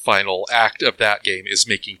the final act of that game is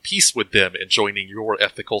making peace with them and joining your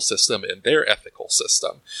ethical system and their ethical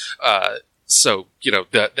system. So,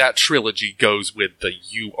 that trilogy goes with the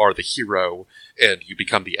you are the hero and you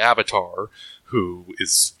become the avatar, who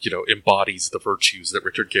is, embodies the virtues that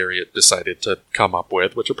Richard Garriott decided to come up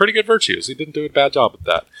with, which are pretty good virtues. He didn't do a bad job at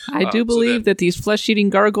that. I do believe that these flesh-eating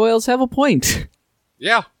gargoyles have a point.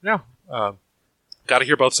 Yeah. Got to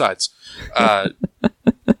hear both sides.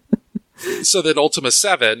 So then Ultima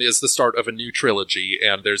 7 is the start of a new trilogy,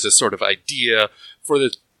 and there's this sort of idea for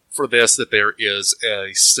this that there is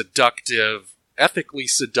a ethically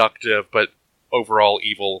seductive, but overall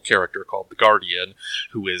evil character called the Guardian,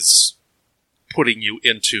 who is putting you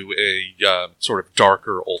into a sort of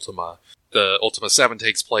darker Ultima. The Ultima 7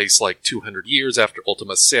 takes place 200 years after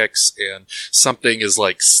Ultima 6, and something is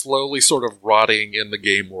slowly sort of rotting in the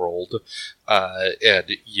game world, and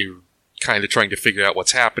you're kind of trying to figure out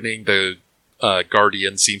what's happening. The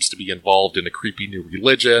Guardian seems to be involved in a creepy new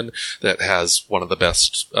religion that has one of the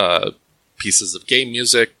best pieces of game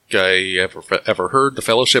music I ever heard, the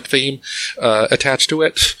Fellowship theme attached to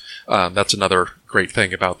it. That's another great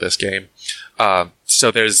thing about this game.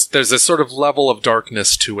 So there's this sort of level of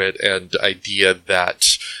darkness to it, and idea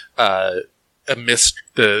that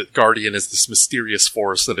the Guardian is this mysterious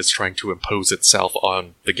force that is trying to impose itself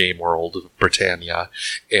on the game world of Britannia,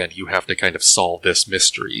 and you have to kind of solve this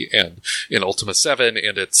mystery. And in Ultima 7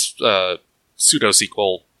 and its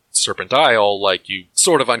pseudo-sequel Serpent Isle, you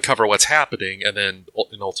sort of uncover what's happening, and then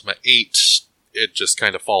in Ultima 8, it just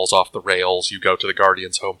kind of falls off the rails. You go to the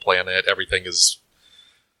Guardian's home planet, everything is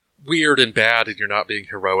weird and bad, and you're not being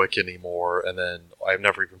heroic anymore. And then I've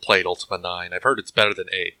never even played Ultima 9. I've heard it's better than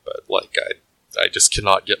 8, but I just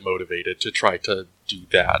cannot get motivated to try to do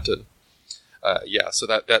that. And so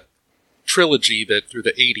that trilogy that through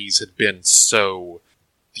the 80s had been so,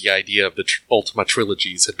 the idea of the Ultima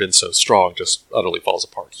trilogies had been so strong, just utterly falls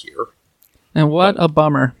apart here. And what a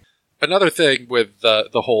bummer. Another thing with the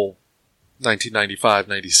whole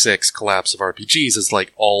 1995-96 collapse of RPGs is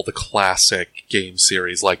all the classic game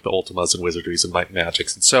series, like the Ultimas and Wizardries and Might and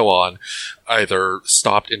Magics and so on, either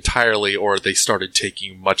stopped entirely or they started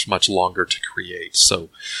taking much, much longer to create. So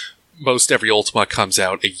most every Ultima comes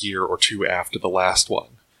out a year or two after the last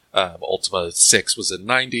one. Ultima 6 was in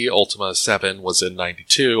 90, Ultima 7 was in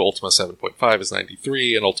 92, Ultima 7.5 is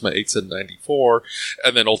 93, and Ultima 8's in 94,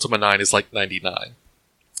 and then Ultima 9 is 99.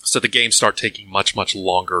 So the games start taking much, much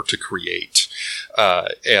longer to create.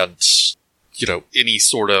 And any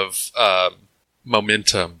sort of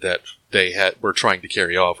momentum that they were trying to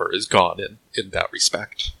carry over is gone in that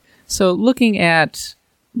respect. So looking at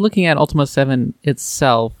Ultima 7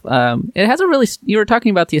 itself, it has a really, you were talking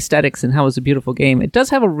about the aesthetics and how it's a beautiful game. It does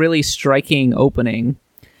have a really striking opening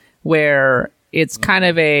where it's kind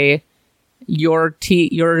of your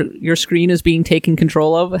screen is being taken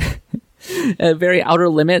control of. Very Outer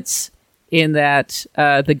Limits, in that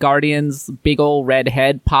the Guardian's big old red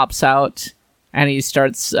head pops out and he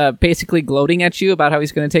starts basically gloating at you about how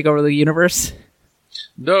he's going to take over the universe.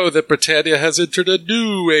 Know that Britannia has entered a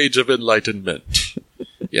new age of enlightenment.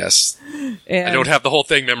 Yes. And I don't have the whole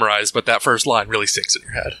thing memorized, but that first line really sticks in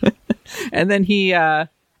your head. And then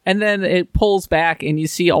and then it pulls back and you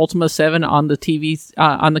see Ultima 7 on the TV,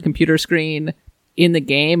 on the computer screen in the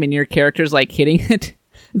game, and your character's hitting it.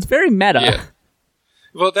 It's very meta. Yeah.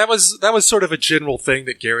 Well, that was sort of a general thing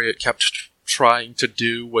that Garriott kept trying to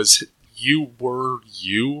do, was you were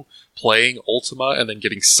you playing Ultima and then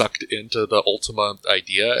getting sucked into the Ultima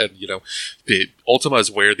idea. And, the Ultima is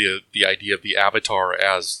where the idea of the avatar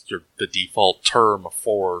as the default term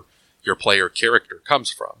for your player character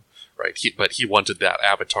comes from, right? But he wanted that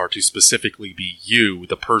avatar to specifically be you,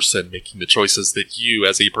 the person making the choices that you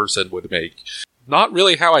as a person would make. Not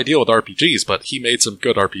really how I deal with RPGs, but he made some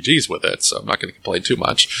good RPGs with it, so I'm not going to complain too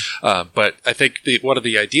much. But I think one of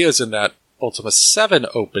the ideas in that Ultima 7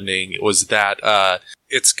 opening was that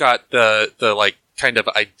it's got the kind of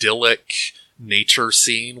idyllic nature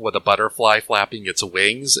scene with a butterfly flapping its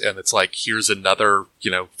wings, and it's here's another,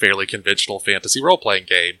 fairly conventional fantasy role-playing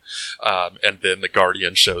game. And then the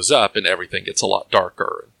Guardian shows up and everything gets a lot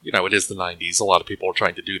darker. It is the 90s. A lot of people are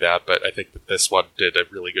trying to do that, but I think that this one did a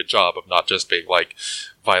really good job of not just being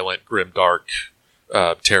violent, grim, dark,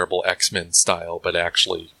 terrible X-Men style, but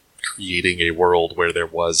actually creating a world where there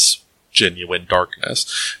was genuine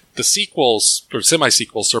darkness. The sequels, or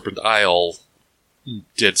semi-sequel, Serpent Isle,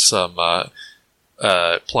 did some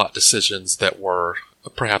plot decisions that were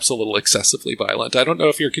perhaps a little excessively violent. I don't know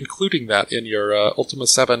if you're concluding that in your Ultima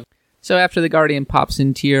 7. So after the Guardian pops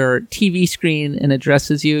into your TV screen and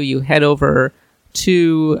addresses you, you head over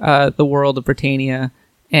to the world of Britannia.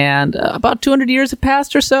 And about 200 years have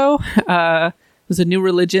passed or so. There's a new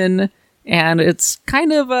religion, and it's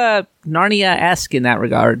kind of Narnia-esque in that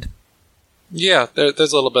regard. Yeah,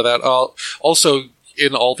 there's a little bit of that. Also,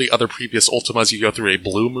 in all the other previous Ultimas, you go through a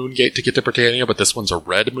blue moon gate to get to Britannia, but this one's a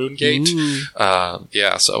red moon gate.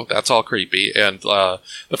 So that's all creepy. And the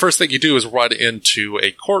first thing you do is run into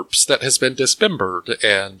a corpse that has been dismembered.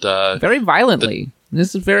 And very violently. This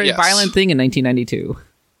is a very violent thing in 1992.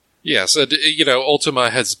 Yes, and,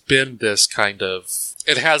 Ultima has been this kind of...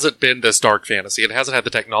 It hasn't been this dark fantasy. It hasn't had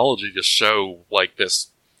the technology to show, this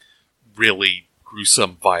really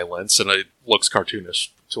gruesome violence, and it looks cartoonish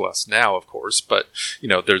to us now, of course, but,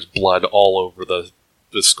 there's blood all over the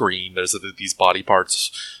screen. There's these body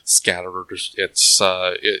parts scattered.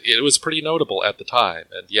 It was pretty notable at the time,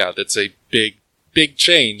 and that's a big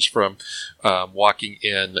change from walking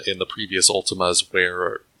in the previous Ultimas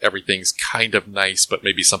where everything's kind of nice, but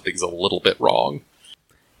maybe something's a little bit wrong.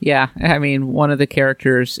 Yeah, I mean, one of the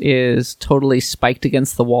characters is totally spiked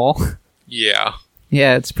against the wall. Yeah.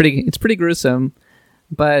 Yeah, it's pretty gruesome.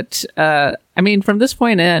 But, from this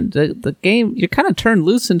point in, the game, you're kind of turned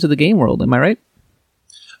loose into the game world, am I right?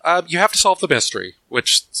 You have to solve the mystery,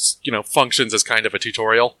 which, functions as kind of a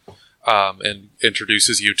tutorial, and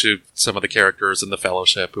introduces you to some of the characters in the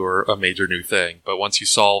Fellowship who are a major new thing. But once you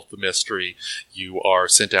solve the mystery, you are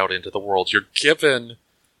sent out into the world. You're given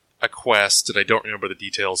a quest, and I don't remember the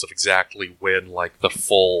details of exactly when, the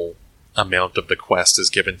full amount of the quest is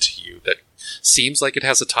given to you. That seems like it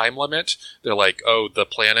has a time limit. They're like, oh, the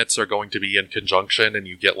planets are going to be in conjunction, and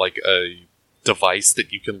you get, a device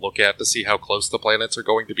that you can look at to see how close the planets are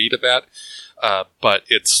going to be to that. But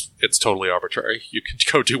it's totally arbitrary. You can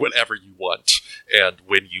go do whatever you want, and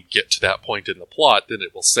when you get to that point in the plot, then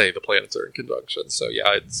it will say the planets are in conjunction. So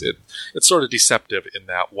yeah, it's sort of deceptive in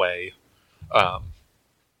that way.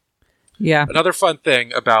 Another fun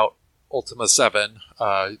thing about Ultima 7,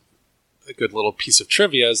 a good little piece of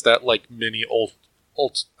trivia, is that many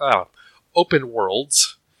open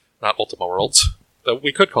worlds, not Ultima worlds, though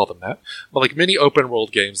we could call them that, but many open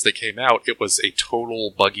world games that came out, it was a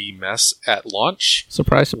total buggy mess at launch.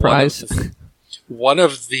 Surprise, surprise. One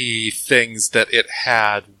of the things that it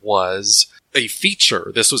had was a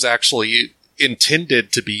feature. This was actually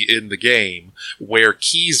intended to be in the game, where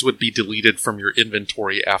keys would be deleted from your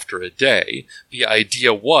inventory after a day. The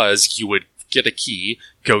idea was you would get a key,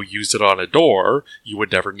 go use it on a door, you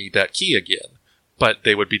would never need that key again. But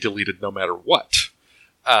they would be deleted no matter what.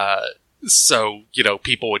 So,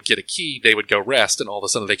 people would get a key, they would go rest, and all of a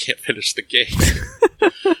sudden they can't finish the game.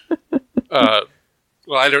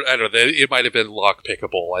 Well, I don't know. It might have been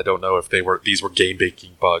lock-pickable. I don't know if these were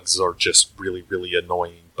game-breaking bugs or just really, really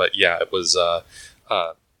annoying. But yeah, it was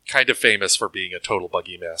kind of famous for being a total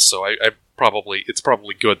buggy mess. So it's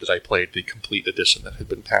probably good that I played the complete edition that had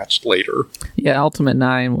been patched later. Yeah, Ultima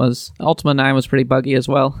 9 was pretty buggy as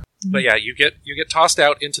well. But yeah, you get tossed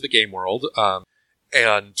out into the game world,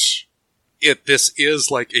 and this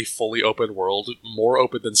is a fully open world, more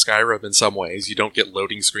open than Skyrim in some ways. You don't get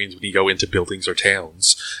loading screens when you go into buildings or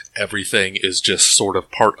towns. Everything is just sort of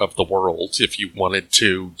part of the world. If you wanted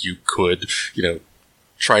to, you could,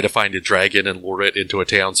 try to find a dragon and lure it into a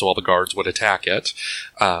town so all the guards would attack it.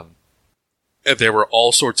 And there were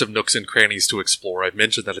all sorts of nooks and crannies to explore. I've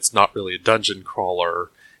mentioned that it's not really a dungeon crawler,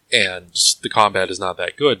 and the combat is not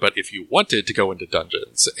that good, but if you wanted to go into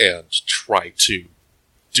dungeons and try to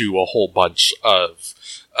do a whole bunch of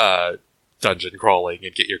dungeon crawling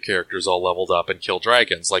and get your characters all leveled up and kill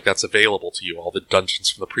dragons, that's available to you. All the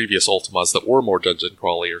dungeons from the previous Ultimas that were more dungeon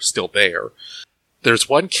crawly are still there. There's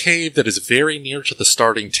one cave that is very near to the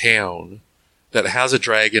starting town that has a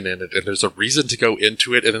dragon in it, and there's a reason to go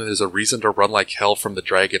into it, and then there's a reason to run like hell from the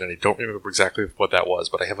dragon, and I don't remember exactly what that was,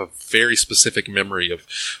 but I have a very specific memory of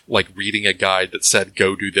reading a guide that said,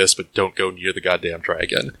 go do this, but don't go near the goddamn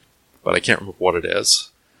dragon. But I can't remember what it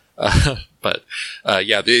is. But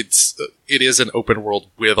it is an open world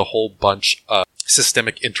with a whole bunch of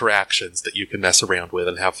systemic interactions that you can mess around with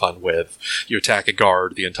and have fun with. You attack a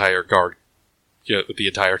guard, the entire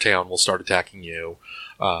town will start attacking you.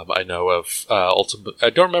 I know of Ultima.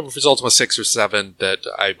 I don't remember if it was Ultima 6 or 7 that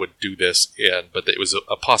I would do this in, but it was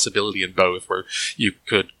a possibility in both, where you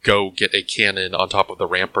could go get a cannon on top of the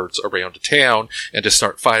ramparts around a town and just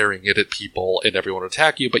start firing it at people, and everyone would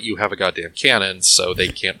attack you, but you have a goddamn cannon, so they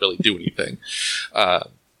can't really do anything.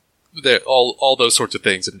 All those sorts of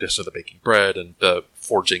things, in addition to the baking bread and the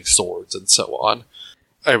forging swords and so on.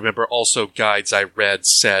 I remember also guides I read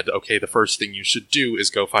said, okay, the first thing you should do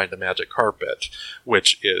is go find the magic carpet,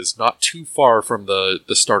 which is not too far from the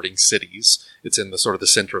starting cities. It's in the sort of the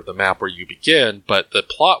center of the map where you begin, but the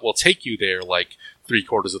plot will take you there like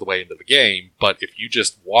 3/4 of the way into the game. But if you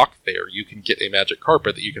just walk there, you can get a magic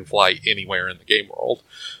carpet that you can fly anywhere in the game world,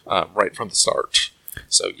 right from the start.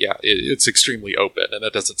 So yeah, it's extremely open, and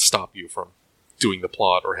that doesn't stop you from doing the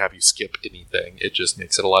plot or have you skip anything. It just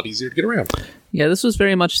makes it a lot easier to get around. Yeah, this was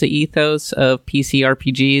very much the ethos of PC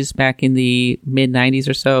RPGs back in the mid-90s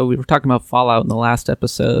or so. We were talking about Fallout in the last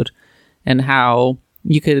episode, and how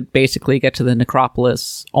you could basically get to the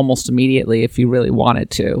necropolis almost immediately if you really wanted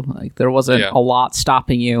to. Like, there wasn't a lot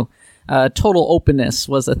stopping you. Total openness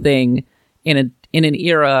was a thing in an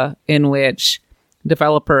era in which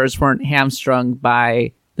developers weren't hamstrung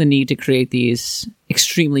by the need to create these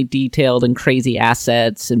extremely detailed and crazy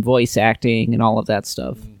assets and voice acting and all of that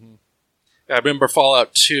stuff. Mm-hmm. I remember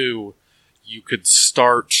Fallout 2, you could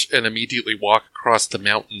start and immediately walk across the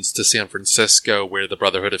mountains to San Francisco where the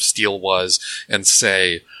Brotherhood of Steel was and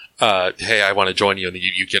say, hey, I want to join you, and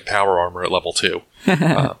you get power armor at level 2.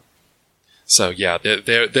 So yeah,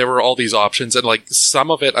 there were all these options, and like some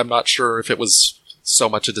of it, I'm not sure if it was so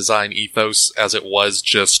much a design ethos as it was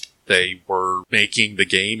just they were making the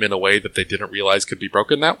game in a way that they didn't realize could be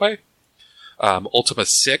broken that way. Ultima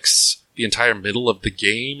 6, the entire middle of the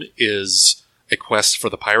game is a quest for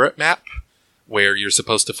the pirate map, where you're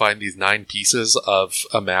supposed to find these 9 pieces of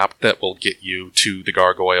a map that will get you to the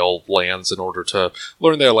Gargoyle lands in order to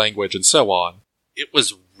learn their language and so on. It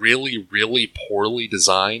was really, really poorly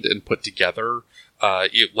designed and put together.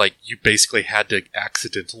 You basically had to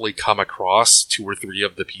accidentally come across 2 or 3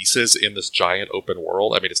 of the pieces in this giant open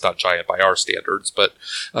world. I mean, it's not giant by our standards, but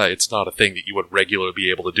it's not a thing that you would regularly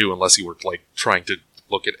be able to do unless you were like trying to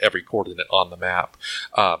look at every coordinate on the map.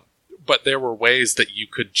 But there were ways that you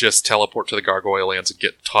could just teleport to the Gargoyle lands and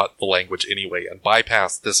get taught the language anyway and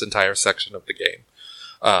bypass this entire section of the game.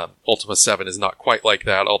 Ultima 7 is not quite like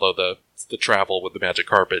that, although the travel with the magic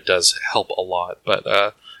carpet does help a lot.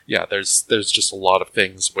 But yeah, there's just a lot of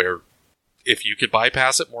things where if you could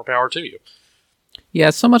bypass it, more power to you. Yeah,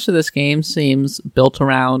 so much of this game seems built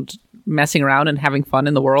around messing around and having fun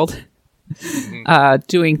in the world. Mm-hmm.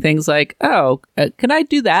 Doing things like, can I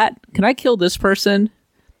do that? Can I kill this person?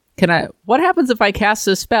 What happens if I cast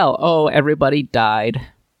this spell? Oh, everybody died.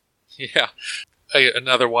 Yeah.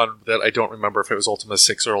 Another one that I don't remember if it was Ultima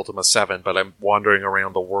 6 or Ultima 7, but I'm wandering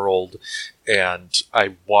around the world and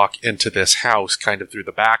I walk into this house kind of through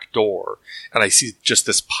the back door and I see just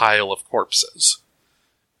this pile of corpses.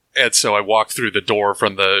 And so I walk through the door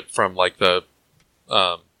from the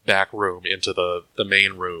back room into the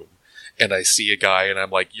main room and I see a guy and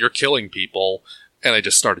I'm like, you're killing people. And I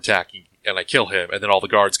just start attacking and I kill him and then all the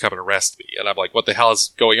guards come and arrest me. And I'm like, what the hell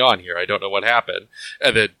is going on here? I don't know what happened.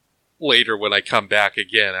 And then later, when I come back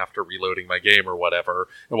again after reloading my game or whatever,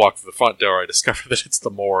 and walk through the front door, I discover that it's the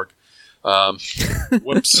morgue.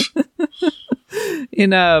 Whoops. In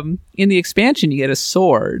the expansion, you get a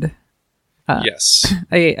sword. Yes.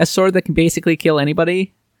 A sword that can basically kill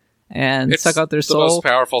anybody and suck out their soul. It's the most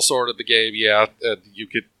powerful sword in the game, yeah. You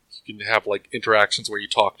can have like interactions where you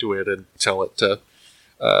talk to it and tell it to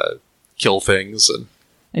kill things.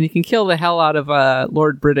 And you can kill the hell out of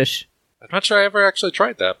Lord British. I'm not sure I ever actually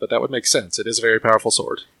tried that, but that would make sense. It is a very powerful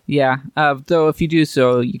sword. Yeah, though if you do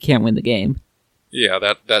so, you can't win the game. Yeah,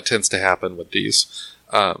 that tends to happen with these.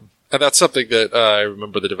 And that's something that I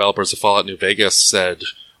remember the developers of Fallout New Vegas said,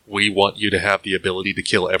 we want you to have the ability to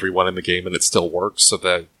kill everyone in the game and it still works, so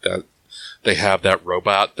that they have that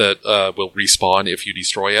robot that will respawn if you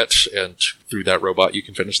destroy it, and through that robot you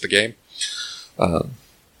can finish the game.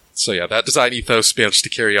 So yeah, that design ethos managed to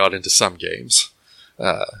carry on into some games.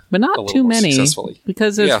 But not too many,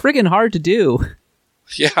 because it's friggin' hard to do.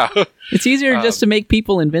 Yeah. It's easier just to make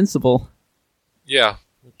people invincible. Yeah,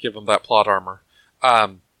 give them that plot armor.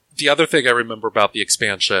 The other thing I remember about the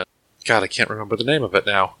expansion, God, I can't remember the name of it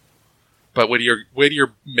now, but when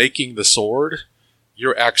you're making the sword,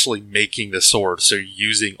 you're actually making the sword, so you're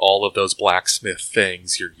using all of those blacksmith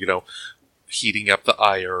things. You're, heating up the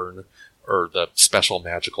iron, or the special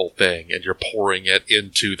magical thing, and you're pouring it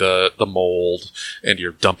into the mold, and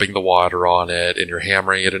you're dumping the water on it, and you're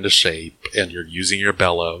hammering it into shape, and you're using your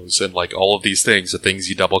bellows, and like all of these things, the things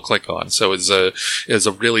you double click on. So it's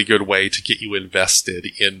a really good way to get you invested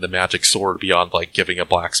in the magic sword beyond like giving a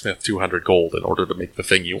blacksmith 200 gold in order to make the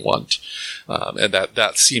thing you want. And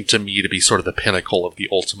that seemed to me to be sort of the pinnacle of the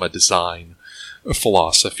Ultima design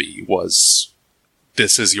philosophy, was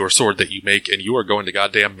this is your sword that you make, and you are going to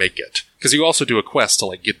goddamn make it. Because you also do a quest to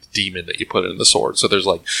like get the demon that you put in the sword. So there's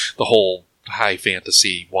like the whole high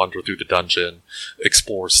fantasy, wander through the dungeon,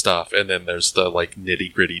 explore stuff, and then there's the like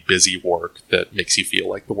nitty-gritty busy work that makes you feel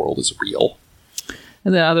like the world is real.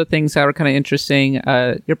 And then other things that were kind of interesting,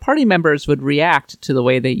 your party members would react to the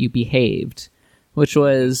way that you behaved, which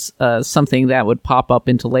was something that would pop up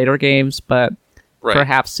into later games, but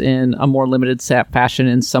perhaps in a more limited set fashion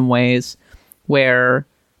in some ways, where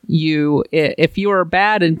if you were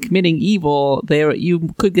bad and committing evil,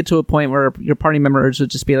 you could get to a point where your party members would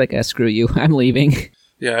just be like, screw you, I'm leaving.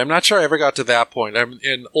 Yeah, I'm not sure I ever got to that point.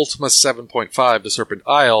 In Ultima 7.5, the Serpent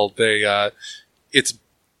Isle, it's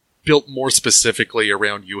built more specifically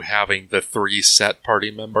around you having the 3 set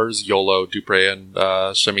party members, Yolo, Dupre, and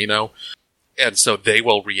Shamino. And so they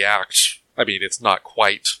will react. I mean, it's not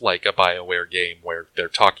quite like a BioWare game where they're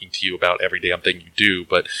talking to you about every damn thing you do,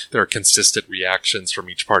 but there are consistent reactions from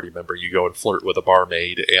each party member. You go and flirt with a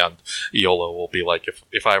barmaid, and Yolo will be like,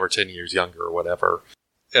 if I were 10 years younger or whatever.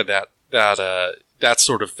 And that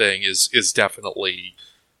sort of thing is definitely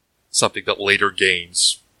something that later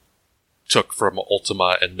games took from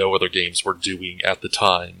Ultima, and no other games were doing at the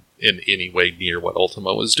time in any way near what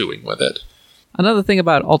Ultima was doing with it. Another thing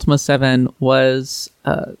about Ultima 7 was,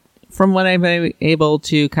 from what I'm able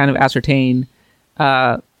to kind of ascertain,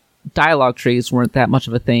 dialogue trees weren't that much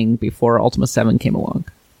of a thing before Ultima 7 came along.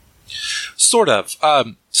 Sort of.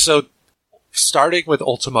 So, starting with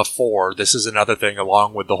Ultima 4, this is another thing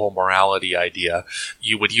along with the whole morality idea.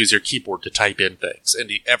 You would use your keyboard to type in things, and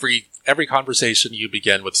every conversation you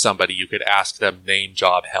begin with somebody, you could ask them name,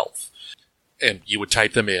 job, health. And you would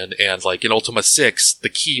type them in, and like in Ultima 6, the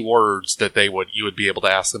key words that you would be able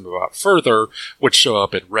to ask them about further would show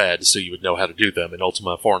up in red, so you would know how to do them. In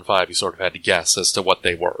Ultima 4 and 5, you sort of had to guess as to what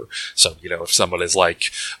they were. So, if someone is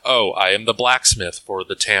like, oh, I am the blacksmith for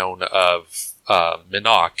the town of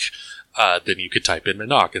Minok, then you could type in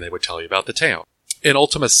Minok, and they would tell you about the town. In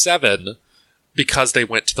Ultima 7, because they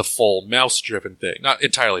went to the full mouse-driven thing, not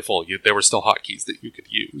entirely full, there were still hotkeys that you could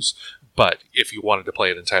use, but if you wanted to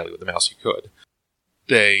play it entirely with the mouse, you could.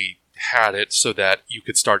 They had it so that you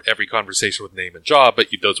could start every conversation with name and job, but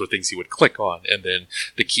those were things you would click on, and then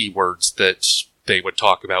the keywords that they would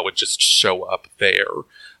talk about would just show up there.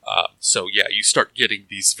 So yeah, you start getting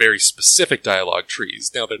these very specific dialogue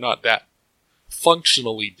trees. Now, they're not that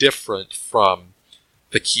functionally different from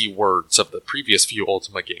the keywords of the previous few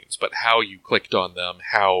Ultima games, but how you clicked on them,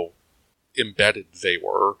 how embedded they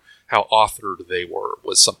were, how authored they were,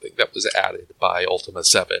 was something that was added by Ultima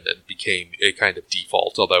 7 and became a kind of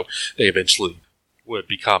default, although they eventually would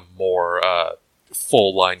become more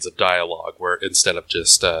full lines of dialogue, where instead of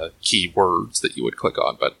just keywords that you would click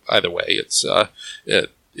on. But either way,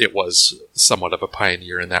 it was somewhat of a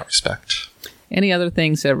pioneer in that respect. Any other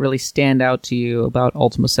things that really stand out to you about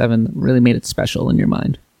Ultima 7 that really made it special in your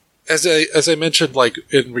mind? As I mentioned, like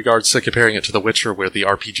in regards to comparing it to The Witcher, where the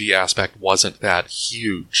RPG aspect wasn't that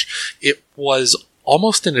huge, it was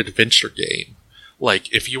almost an adventure game.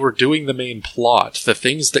 Like, if you were doing the main plot, the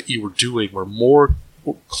things that you were doing were more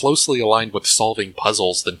closely aligned with solving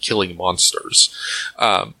puzzles than killing monsters.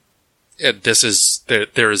 And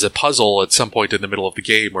there is a puzzle at some point in the middle of the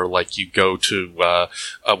game where, like, you go to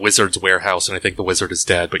a wizard's warehouse, and I think the wizard is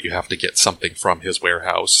dead, but you have to get something from his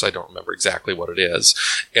warehouse. I don't remember exactly what it is.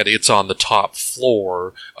 And it's on the top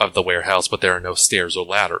floor of the warehouse, but there are no stairs or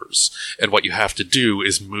ladders. And what you have to do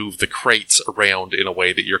is move the crates around in a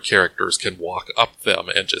way that your characters can walk up them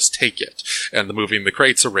and just take it. And the moving the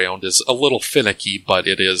crates around is a little finicky, but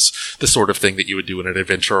it is the sort of thing that you would do in an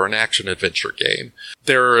adventure or an action-adventure game.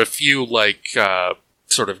 There are a few,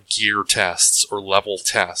 sort of gear tests or level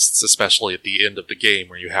tests, especially at the end of the game,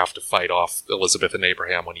 where you have to fight off Elizabeth and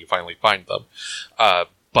Abraham when you finally find them.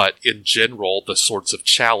 But in general, the sorts of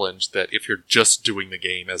challenge that if you're just doing the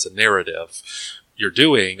game as a narrative, you're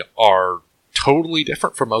doing are totally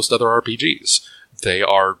different from most other RPGs. They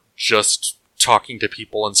are just talking to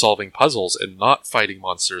people and solving puzzles and not fighting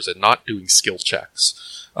monsters and not doing skill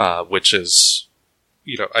checks, which is...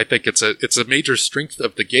 I think it's a major strength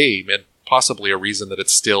of the game, and possibly a reason that it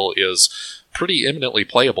still is pretty eminently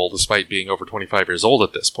playable despite being over 25 years old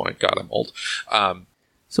at this point. God, I'm old.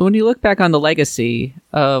 So when you look back on the legacy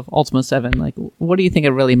of Ultima 7, like, what do you think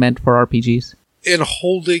it really meant for RPGs? In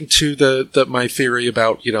holding to my theory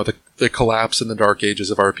about, the collapse in the dark ages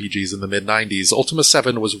of RPGs in the mid-90s, Ultima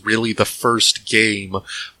 7 was really the first game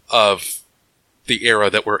of the era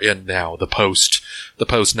that we're in now, the post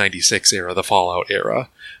 96 era, the Fallout era.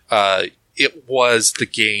 It was the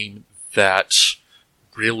game that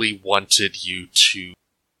really wanted you to...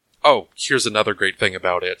 Oh, here's another great thing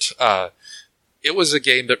about it. It was a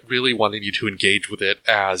game that really wanted you to engage with it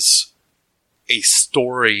as a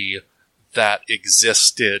story that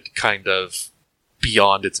existed kind of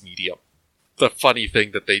beyond its medium. The funny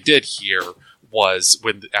thing that they did here was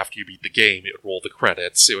after you beat the game, it would roll the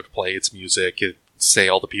credits, it would play its music, it would say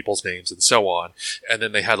all the people's names and so on, and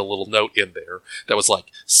then they had a little note in there that was like,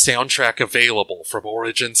 soundtrack available from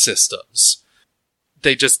Origin Systems.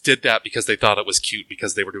 They just did that because they thought it was cute,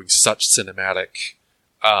 because they were doing such cinematic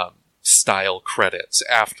style credits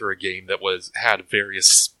after a game that had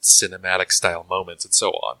various cinematic style moments and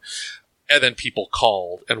so on. And then people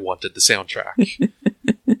called and wanted the soundtrack.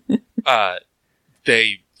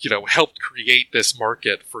 They, helped create this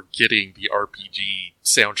market for getting the RPG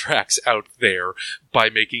soundtracks out there by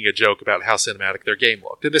making a joke about how cinematic their game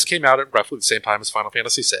looked. And this came out at roughly the same time as Final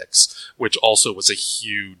Fantasy VI, which also was a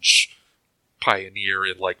huge pioneer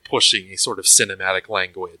in pushing a sort of cinematic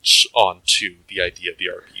language onto the idea of the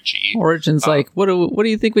RPG. Origin's what do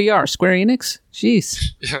you think we are? Square Enix?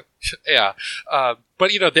 Jeez. Yeah.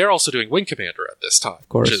 But they're also doing Wing Commander at this time, of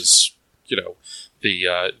course. Which is,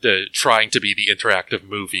 the trying to be the interactive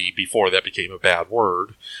movie before that became a bad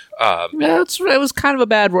word. It was kind of a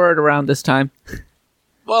bad word around this time.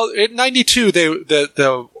 Well, in '92,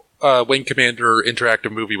 the Wing Commander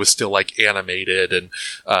interactive movie was still animated, and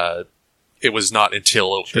it was not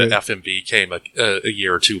until the FMV came a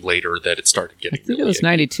year or two later that it started getting. I think it was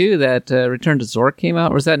 '92 that Return to Zork came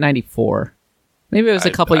out, or was that '94? Maybe it was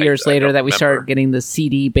a couple years later that we started getting the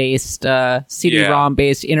CD-based,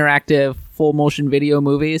 CD-ROM-based interactive full-motion video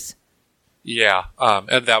movies. Yeah,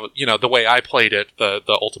 and that was, the way I played it, the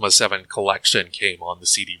Ultima 7 collection came on the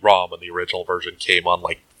CD-ROM, and the original version came on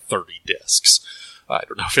 30 discs. I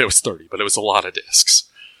don't know if it was 30, but it was a lot of discs.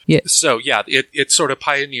 Yeah. So yeah, it sort of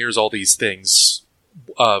pioneers all these things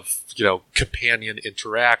of, companion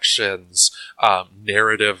interactions,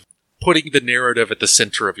 narrative, putting the narrative at the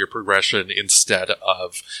center of your progression instead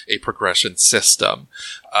of a progression system,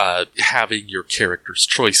 having your character's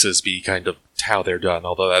choices be kind of how they're done,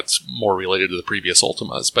 although that's more related to the previous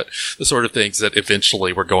Ultimas, but the sort of things that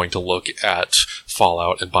eventually we're going to look at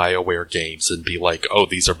Fallout and BioWare games and be like, oh,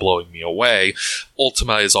 these are blowing me away.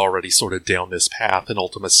 Ultima is already sort of down this path, and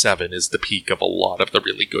Ultima 7 is the peak of a lot of the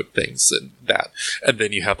really good things in that. And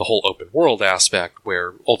then you have the whole open world aspect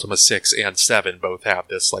where Ultima 6 and 7 both have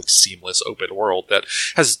this seamless open world that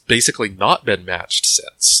has basically not been matched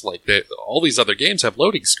since. All these other games have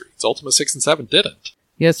loading screens. Ultima 6 and 7 didn't.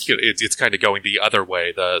 Yes. It's kind of going the other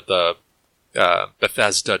way. The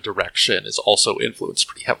Bethesda direction is also influenced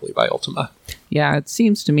pretty heavily by Ultima. Yeah, it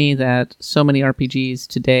seems to me that so many RPGs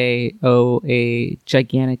today owe a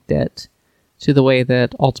gigantic debt to the way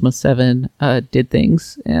that Ultima 7 did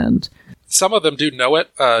things. And some of them do know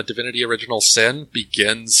it. Divinity Original Sin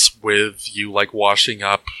begins with you washing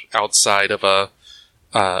up outside of a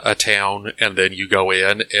town, and then you go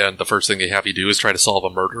in, and the first thing they have you do is try to solve a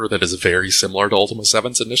murder that is very similar to Ultima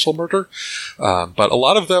 7's initial murder. But a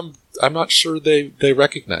lot of them, I'm not sure they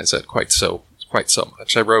recognize it quite so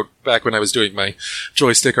much. I wrote back when I was doing my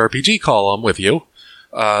joystick RPG column with you,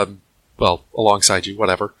 alongside you,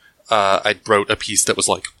 whatever. I wrote a piece that was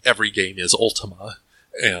every game is Ultima,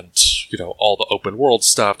 and all the open world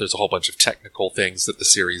stuff. There's a whole bunch of technical things that the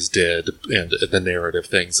series did, and the narrative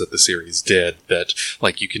things that the series did that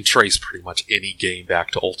you can trace pretty much any game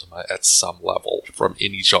back to Ultima at some level from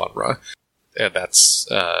any genre. And that's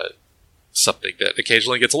something that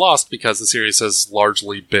occasionally gets lost because the series has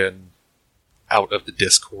largely been out of the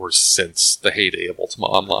discourse since the heyday of Ultima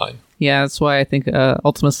Online. Yeah, that's why I think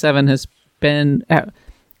Ultima 7 has been...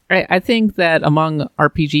 I think that among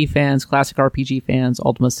RPG fans, classic RPG fans,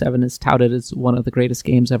 Ultima 7 is touted as one of the greatest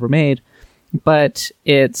games ever made, but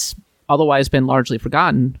it's otherwise been largely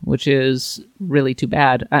forgotten, which is really too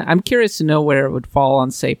bad. I'm curious to know where it would fall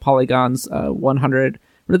on, say, Polygon's 100.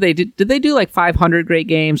 Did they do 500 great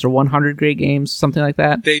games or 100 great games, something like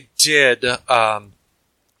that? They did. Did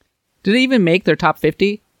they even make their top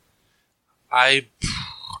 50? I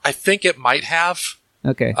think it might have.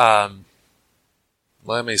 Okay.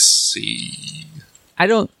 Let me see. I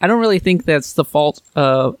don't really think that's the fault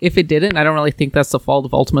of... If it didn't, I don't really think that's the fault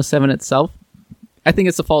of Ultima 7 itself. I think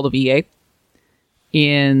it's the fault of EA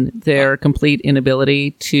in their complete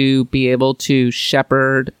inability to be able to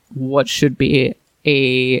shepherd what should be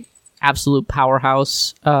a absolute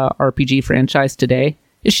powerhouse RPG franchise today.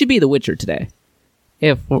 It should be The Witcher today,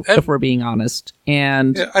 if we're being honest.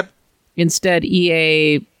 And instead,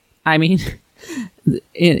 EA... I mean...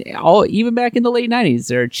 even back in the late 90s,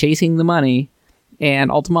 they're chasing the money,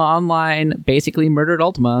 and Ultima Online basically murdered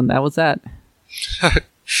Ultima, and that was that.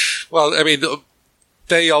 Well, I mean,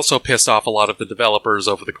 they also pissed off a lot of the developers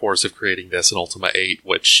over the course of creating this in Ultima 8,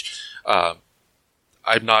 which I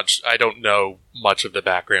I don't know much of the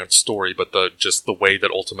background story, but just the way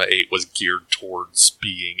that Ultima 8 was geared towards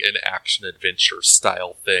being an action-adventure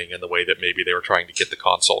style thing, and the way that maybe they were trying to get the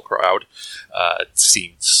console crowd,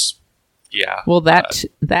 seems, yeah. Well,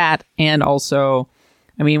 that, and also,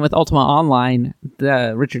 I mean, with Ultima Online,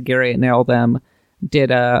 Richard Garriott and all them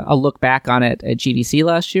did a look back on it at GDC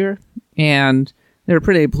last year, and they were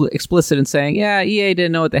pretty explicit in saying, yeah, EA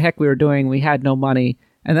didn't know what the heck we were doing, we had no money.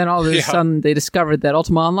 And then all of a sudden, they discovered that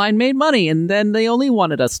Ultima Online made money, and then they only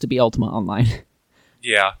wanted us to be Ultima Online.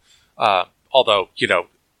 Yeah. Although,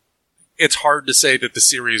 it's hard to say that the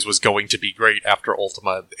series was going to be great after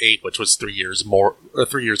Ultima 8, which was 3 years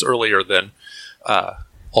earlier than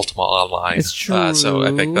Ultima Online. It's true. So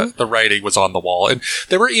I think the writing was on the wall. And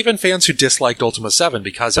there were even fans who disliked Ultima 7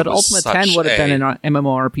 because it was Ultima 10 would have been an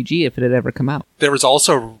MMORPG if it had ever come out. There was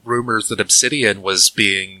also rumors that Obsidian was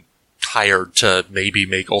being hired to maybe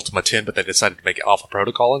make Ultima 10, but they decided to make Alpha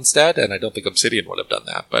Protocol instead, and I don't think Obsidian would have done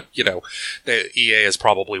that. But, the EA has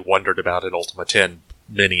probably wondered about an Ultima 10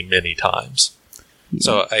 many, many times. Yeah.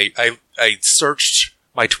 So I searched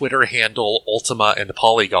my Twitter handle, Ultima and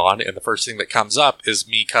Polygon, and the first thing that comes up is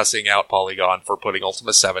me cussing out Polygon for putting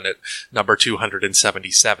Ultima 7 at number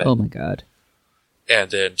 277. Oh my god.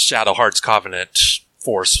 And then Shadow Hearts Covenant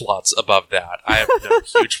 4 slots above that. I have no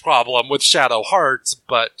huge problem with Shadow Hearts,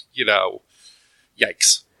 but,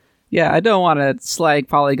 yikes. Yeah, I don't want to slag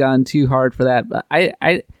Polygon too hard for that, but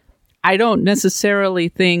I don't necessarily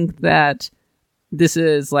think that this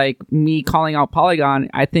is like me calling out Polygon.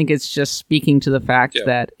 I think it's just speaking to the fact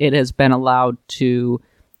that it has been allowed to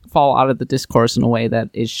fall out of the discourse in a way that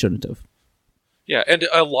it shouldn't have. Yeah, and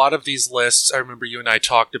a lot of these lists, I remember you and I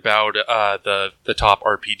talked about the top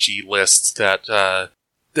RPG lists that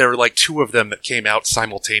there were like 2 of them that came out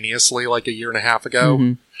simultaneously like a year and a half ago.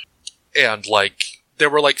 Mm-hmm. And there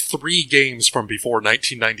were like 3 games from before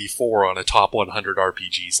 1994 on a top 100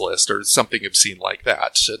 RPGs list or something obscene like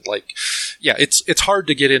that. And it's hard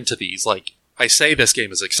to get into these. Like, I say this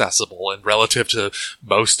game is accessible, and relative to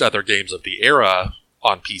most other games of the era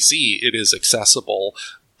on PC, it is accessible,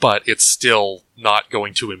 but it's still not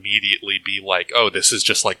going to immediately be like, oh, this is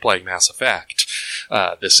just like playing Mass Effect.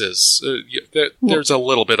 There's a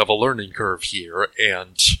little bit of a learning curve here,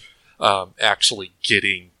 and actually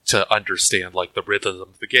getting to understand like the rhythm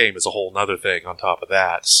of the game is a whole nother thing on top of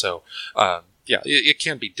that. So, it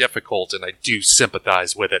can be difficult, and I do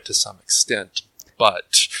sympathize with it to some extent,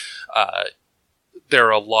 but there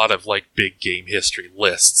are a lot of like big game history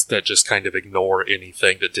lists that just kind of ignore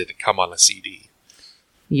anything that didn't come on a CD.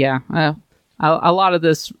 Yeah, a lot of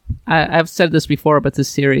this, I've said this before, but this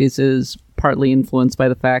series is partly influenced by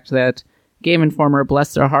the fact that Game Informer,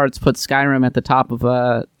 bless their hearts, put Skyrim at the top of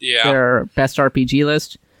their best RPG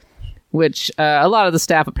list, which a lot of the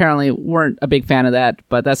staff apparently weren't a big fan of that,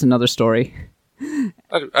 but that's another story.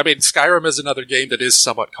 I mean, Skyrim is another game that is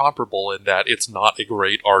somewhat comparable in that it's not a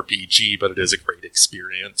great RPG, but it is a great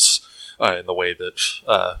experience. In the way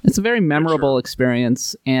that... it's a very memorable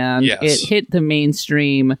experience, and it hit the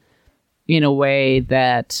mainstream in a way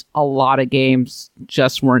that a lot of games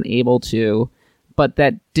just weren't able to, but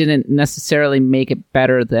that didn't necessarily make it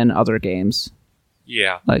better than other games.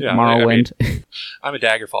 Yeah. Like Morrowind. I mean, I'm a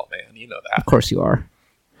Daggerfall man, you know that. Of course you are.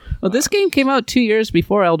 Well, this game came out 2 years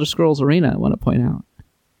before Elder Scrolls Arena, I want to point out.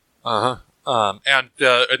 Uh-huh. And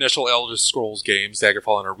the initial Elder Scrolls games,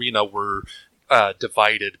 Daggerfall and Arena, were...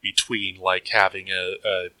 divided between like having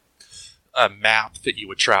a map that you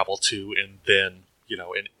would travel to, and then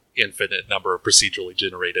an infinite number of procedurally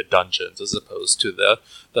generated dungeons, as opposed to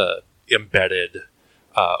the embedded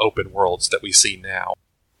open worlds that we see now.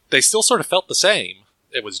 They still sort of felt the same.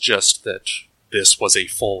 It was just that this was a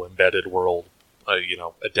full embedded world,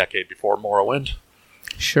 a decade before Morrowind.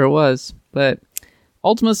 Sure was, but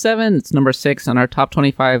Ultima 7, it's number 6 on our top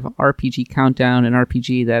 25 RPG countdown, an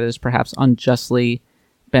RPG that has perhaps unjustly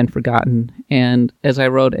been forgotten. And as I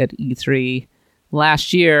wrote at E3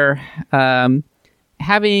 last year,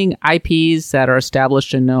 having IPs that are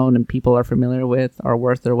established and known and people are familiar with are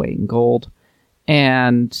worth their weight in gold.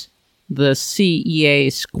 And the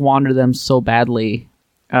CEA squander them so badly,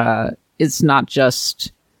 it's not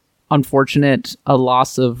just unfortunate, a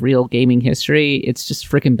loss of real gaming history, it's just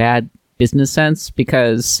freaking bad business sense,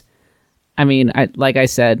 because like I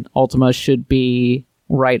said, Ultima should be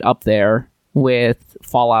right up there with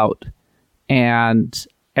Fallout and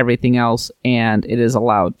everything else, and it is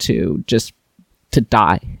allowed to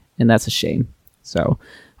die, and that's a shame. So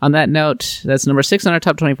on that note, that's number 6 on our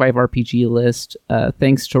top 25 RPG list.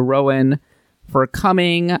 Thanks to Rowan for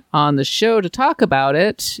coming on the show to talk about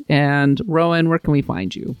it. And Rowan, where can we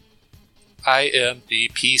find you? I am the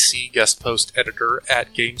PC guest post editor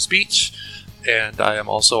at GameSpeech, and I am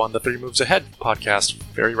also on the 3 Moves Ahead podcast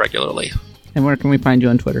very regularly. And where can we find you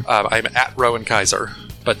on Twitter? I'm at Rowan Kaiser,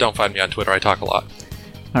 but don't find me on Twitter. I talk a lot.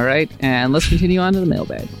 All right, and let's continue on to the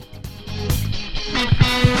mailbag.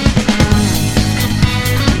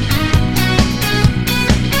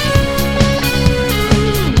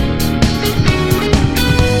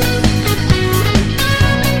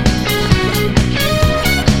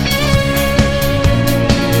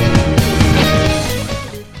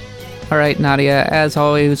 All right, Nadia, as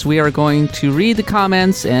always, we are going to read the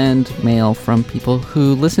comments and mail from people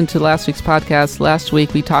who listened to last week's podcast. Last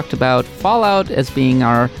week, we talked about Fallout as being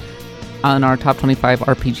on our top 25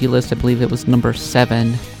 RPG list. I believe it was number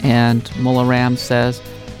 7. And Mola Ram says,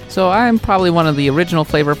 so I'm probably one of the original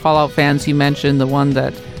flavor Fallout fans you mentioned, the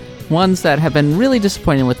ones that have been really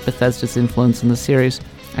disappointed with Bethesda's influence in the series.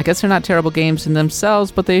 I guess they're not terrible games in themselves,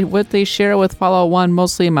 but what they share with Fallout 1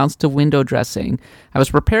 mostly amounts to window dressing. I was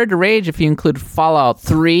prepared to rage if you include Fallout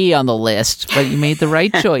 3 on the list, but you made the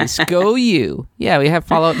right choice. Go you. Yeah, we have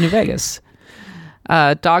Fallout New Vegas.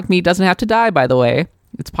 Dogmeat doesn't have to die, by the way.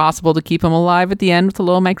 It's possible to keep him alive at the end with a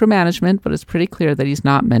little micromanagement, but it's pretty clear that he's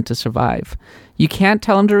not meant to survive. You can't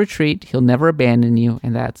tell him to retreat. He'll never abandon you,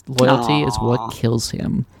 and that loyalty is what kills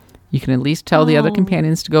him. You can at least tell the other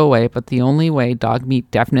companions to go away, but the only way Dogmeat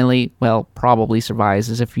definitely, probably survives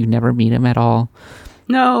is if you never meet him at all.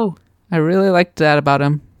 No. I really liked that about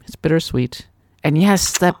him. It's bittersweet. And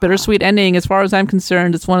yes, that bittersweet ending, as far as I'm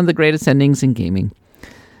concerned, it's one of the greatest endings in gaming.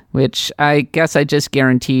 Which I guess I just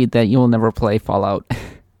guaranteed that you'll never play Fallout.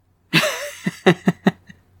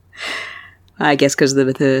 I guess because of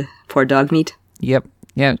the poor Dogmeat. Yep.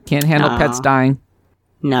 Yeah, can't handle pets dying.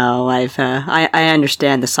 No, I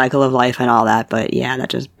understand the cycle of life and all that, but yeah,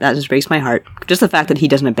 that just breaks my heart. Just the fact that he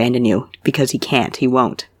doesn't abandon you, because he can't, he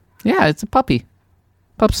won't. Yeah, it's a puppy.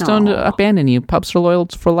 Pups don't abandon you. Pups are loyal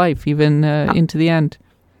for life, even into the end.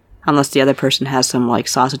 Unless the other person has some,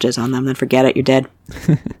 sausages on them, then forget it, you're dead.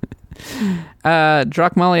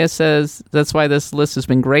 Drakmalia says, that's why this list has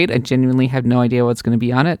been great. I genuinely have no idea what's going to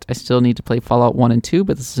be on it. I still need to play Fallout 1 and 2,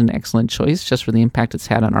 but this is an excellent choice just for the impact it's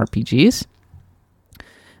had on RPGs.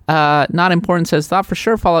 Not Important says, thought for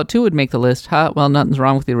sure Fallout 2 would make the list. Huh? Well, nothing's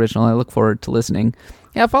wrong with the original. I look forward to listening.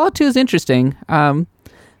 Yeah, Fallout 2 is interesting.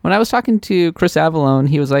 When I was talking to Chris Avalone,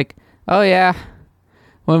 he was like, oh yeah,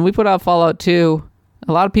 when we put out Fallout 2,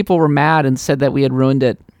 a lot of people were mad and said that we had ruined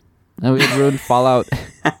it. And we had ruined Fallout.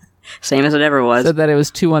 Same as it ever was. Said that it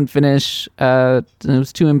was too unfinished. It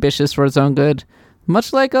was too ambitious for its own good.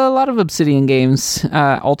 Much like a lot of Obsidian games,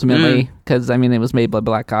 ultimately, because, it was made by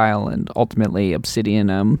Black Isle, and ultimately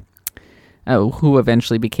Obsidian, who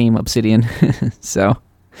eventually became Obsidian. So,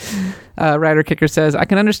 Ryder Kicker says, I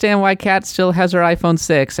can understand why Kat still has her iPhone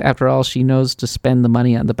 6. After all, she knows to spend the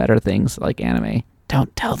money on the better things, like anime.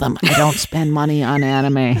 Don't tell them I don't spend money on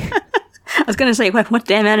anime. I was going to say, what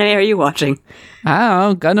damn anime are you watching?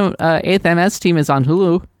 I don't know. 8th MS Team is on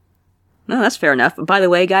Hulu. No, that's fair enough. By the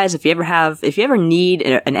way, guys, if you ever need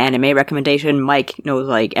an anime recommendation, Mike knows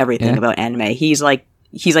everything about anime. He's like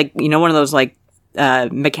one of those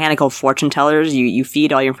mechanical fortune tellers you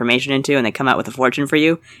feed all your information into and they come out with a fortune for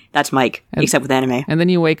you. That's Mike, except with anime. And then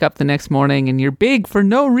you wake up the next morning and you're big for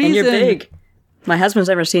no reason. And you're big. My husband's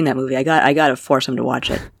never seen that movie. I got to force him to watch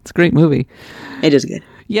it. It's a great movie. It is good.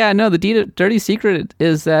 Yeah, no, the dirty secret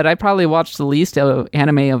is that I probably watched the least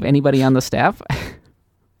anime of anybody on the staff.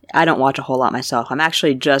 I don't watch a whole lot myself. I'm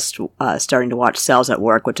actually just starting to watch Cells at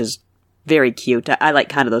Work, which is very cute. I like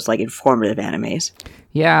kind of those informative animes.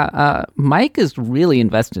 Yeah, Mike is really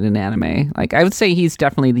invested in anime. I would say he's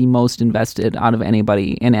definitely the most invested out of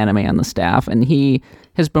anybody in anime on the staff, and he's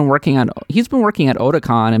been working at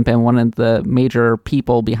Otakon and been one of the major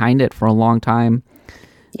people behind it for a long time.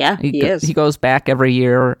 Yeah, he is. He goes back every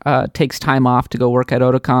year, takes time off to go work at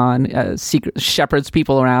Otakon, shepherds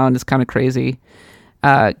people around. It's kind of crazy.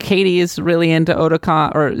 Katie is really into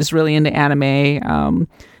Otakon, or is really into anime,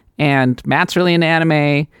 and Matt's really into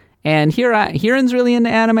anime, and Hiran's really into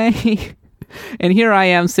anime, and here I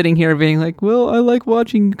am sitting here being like, well, I like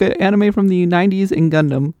watching anime from the 90s and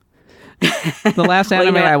Gundam. The last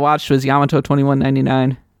anime I watched was Yamato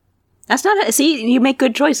 2199. That's not see, you make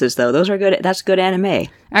good choices though. Those are good. That's good anime.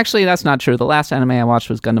 Actually, that's not true. The last anime I watched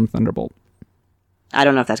was Gundam Thunderbolt. I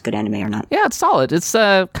don't know if that's good anime or not. Yeah, it's solid. It's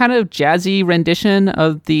a kind of jazzy rendition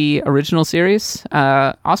of the original series.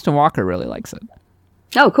 Austin Walker really likes it.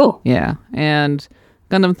 Oh, cool. Yeah, and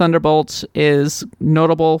Gundam Thunderbolt is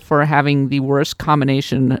notable for having the worst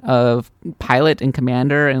combination of pilot and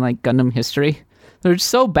commander in Gundam history. They're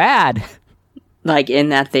so bad. Like, in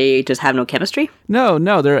that they just have no chemistry? No,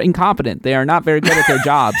 they're incompetent. They are not very good at their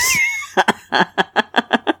jobs.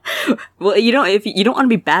 Well, if you don't want to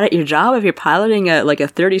be bad at your job if you're piloting a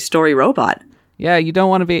 30-story robot. Yeah, you don't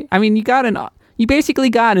want to be. I mean, you basically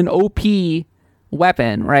got an OP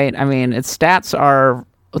weapon, right? I mean, its stats are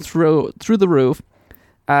through the roof.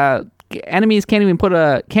 Enemies can't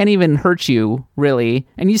even hurt you really,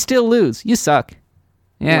 and you still lose. You suck.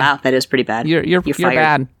 Yeah. Wow, that is pretty bad. You're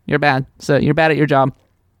bad. You're bad. So you're bad at your job.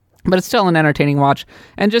 But it's still an entertaining watch,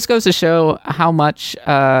 and just goes to show how much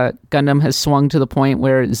Gundam has swung to the point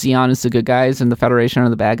where Zeon is the good guys and the Federation are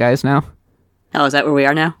the bad guys now. Oh, is that where we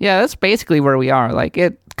are now? Yeah, that's basically where we are. Like,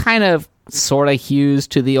 it kind of sort of hews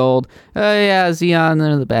to the old, oh yeah, Zeon,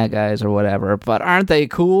 they're the bad guys or whatever, but aren't they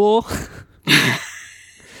cool?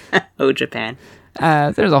 Oh, Japan.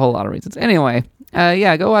 There's a whole lot of reasons. Anyway,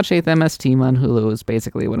 yeah, go watch 8th MS Team on Hulu is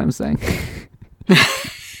basically what I'm saying.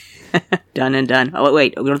 Done and done. Oh,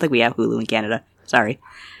 wait, we don't think we have Hulu in Canada. Sorry.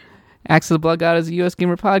 Axe of the Blood God is a US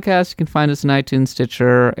Gamer podcast. You can find us on iTunes,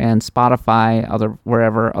 Stitcher, and Spotify,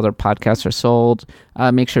 wherever other podcasts are sold.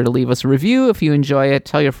 Make sure to leave us a review if you enjoy it.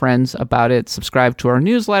 Tell your friends about it. Subscribe to our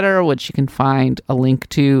newsletter, which you can find a link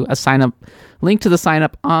to the sign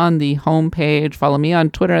up on the homepage. Follow me on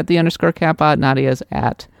Twitter at @the_Catbot. Nadia's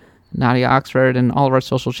at Nadia Oxford, and all of our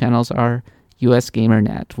social channels are US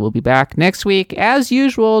GamerNet. We'll be back next week, as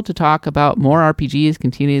usual, to talk about more RPGs,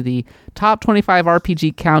 continue the top 25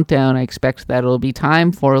 RPG countdown. I expect that it'll be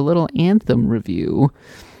time for a little Anthem review.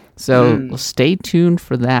 So stay tuned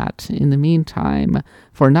for that. In the meantime,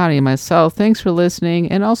 for Nadia and myself, thanks for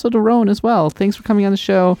listening, and also to Rowan as well. Thanks for coming on the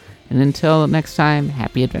show, and until next time,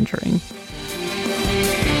 happy adventuring.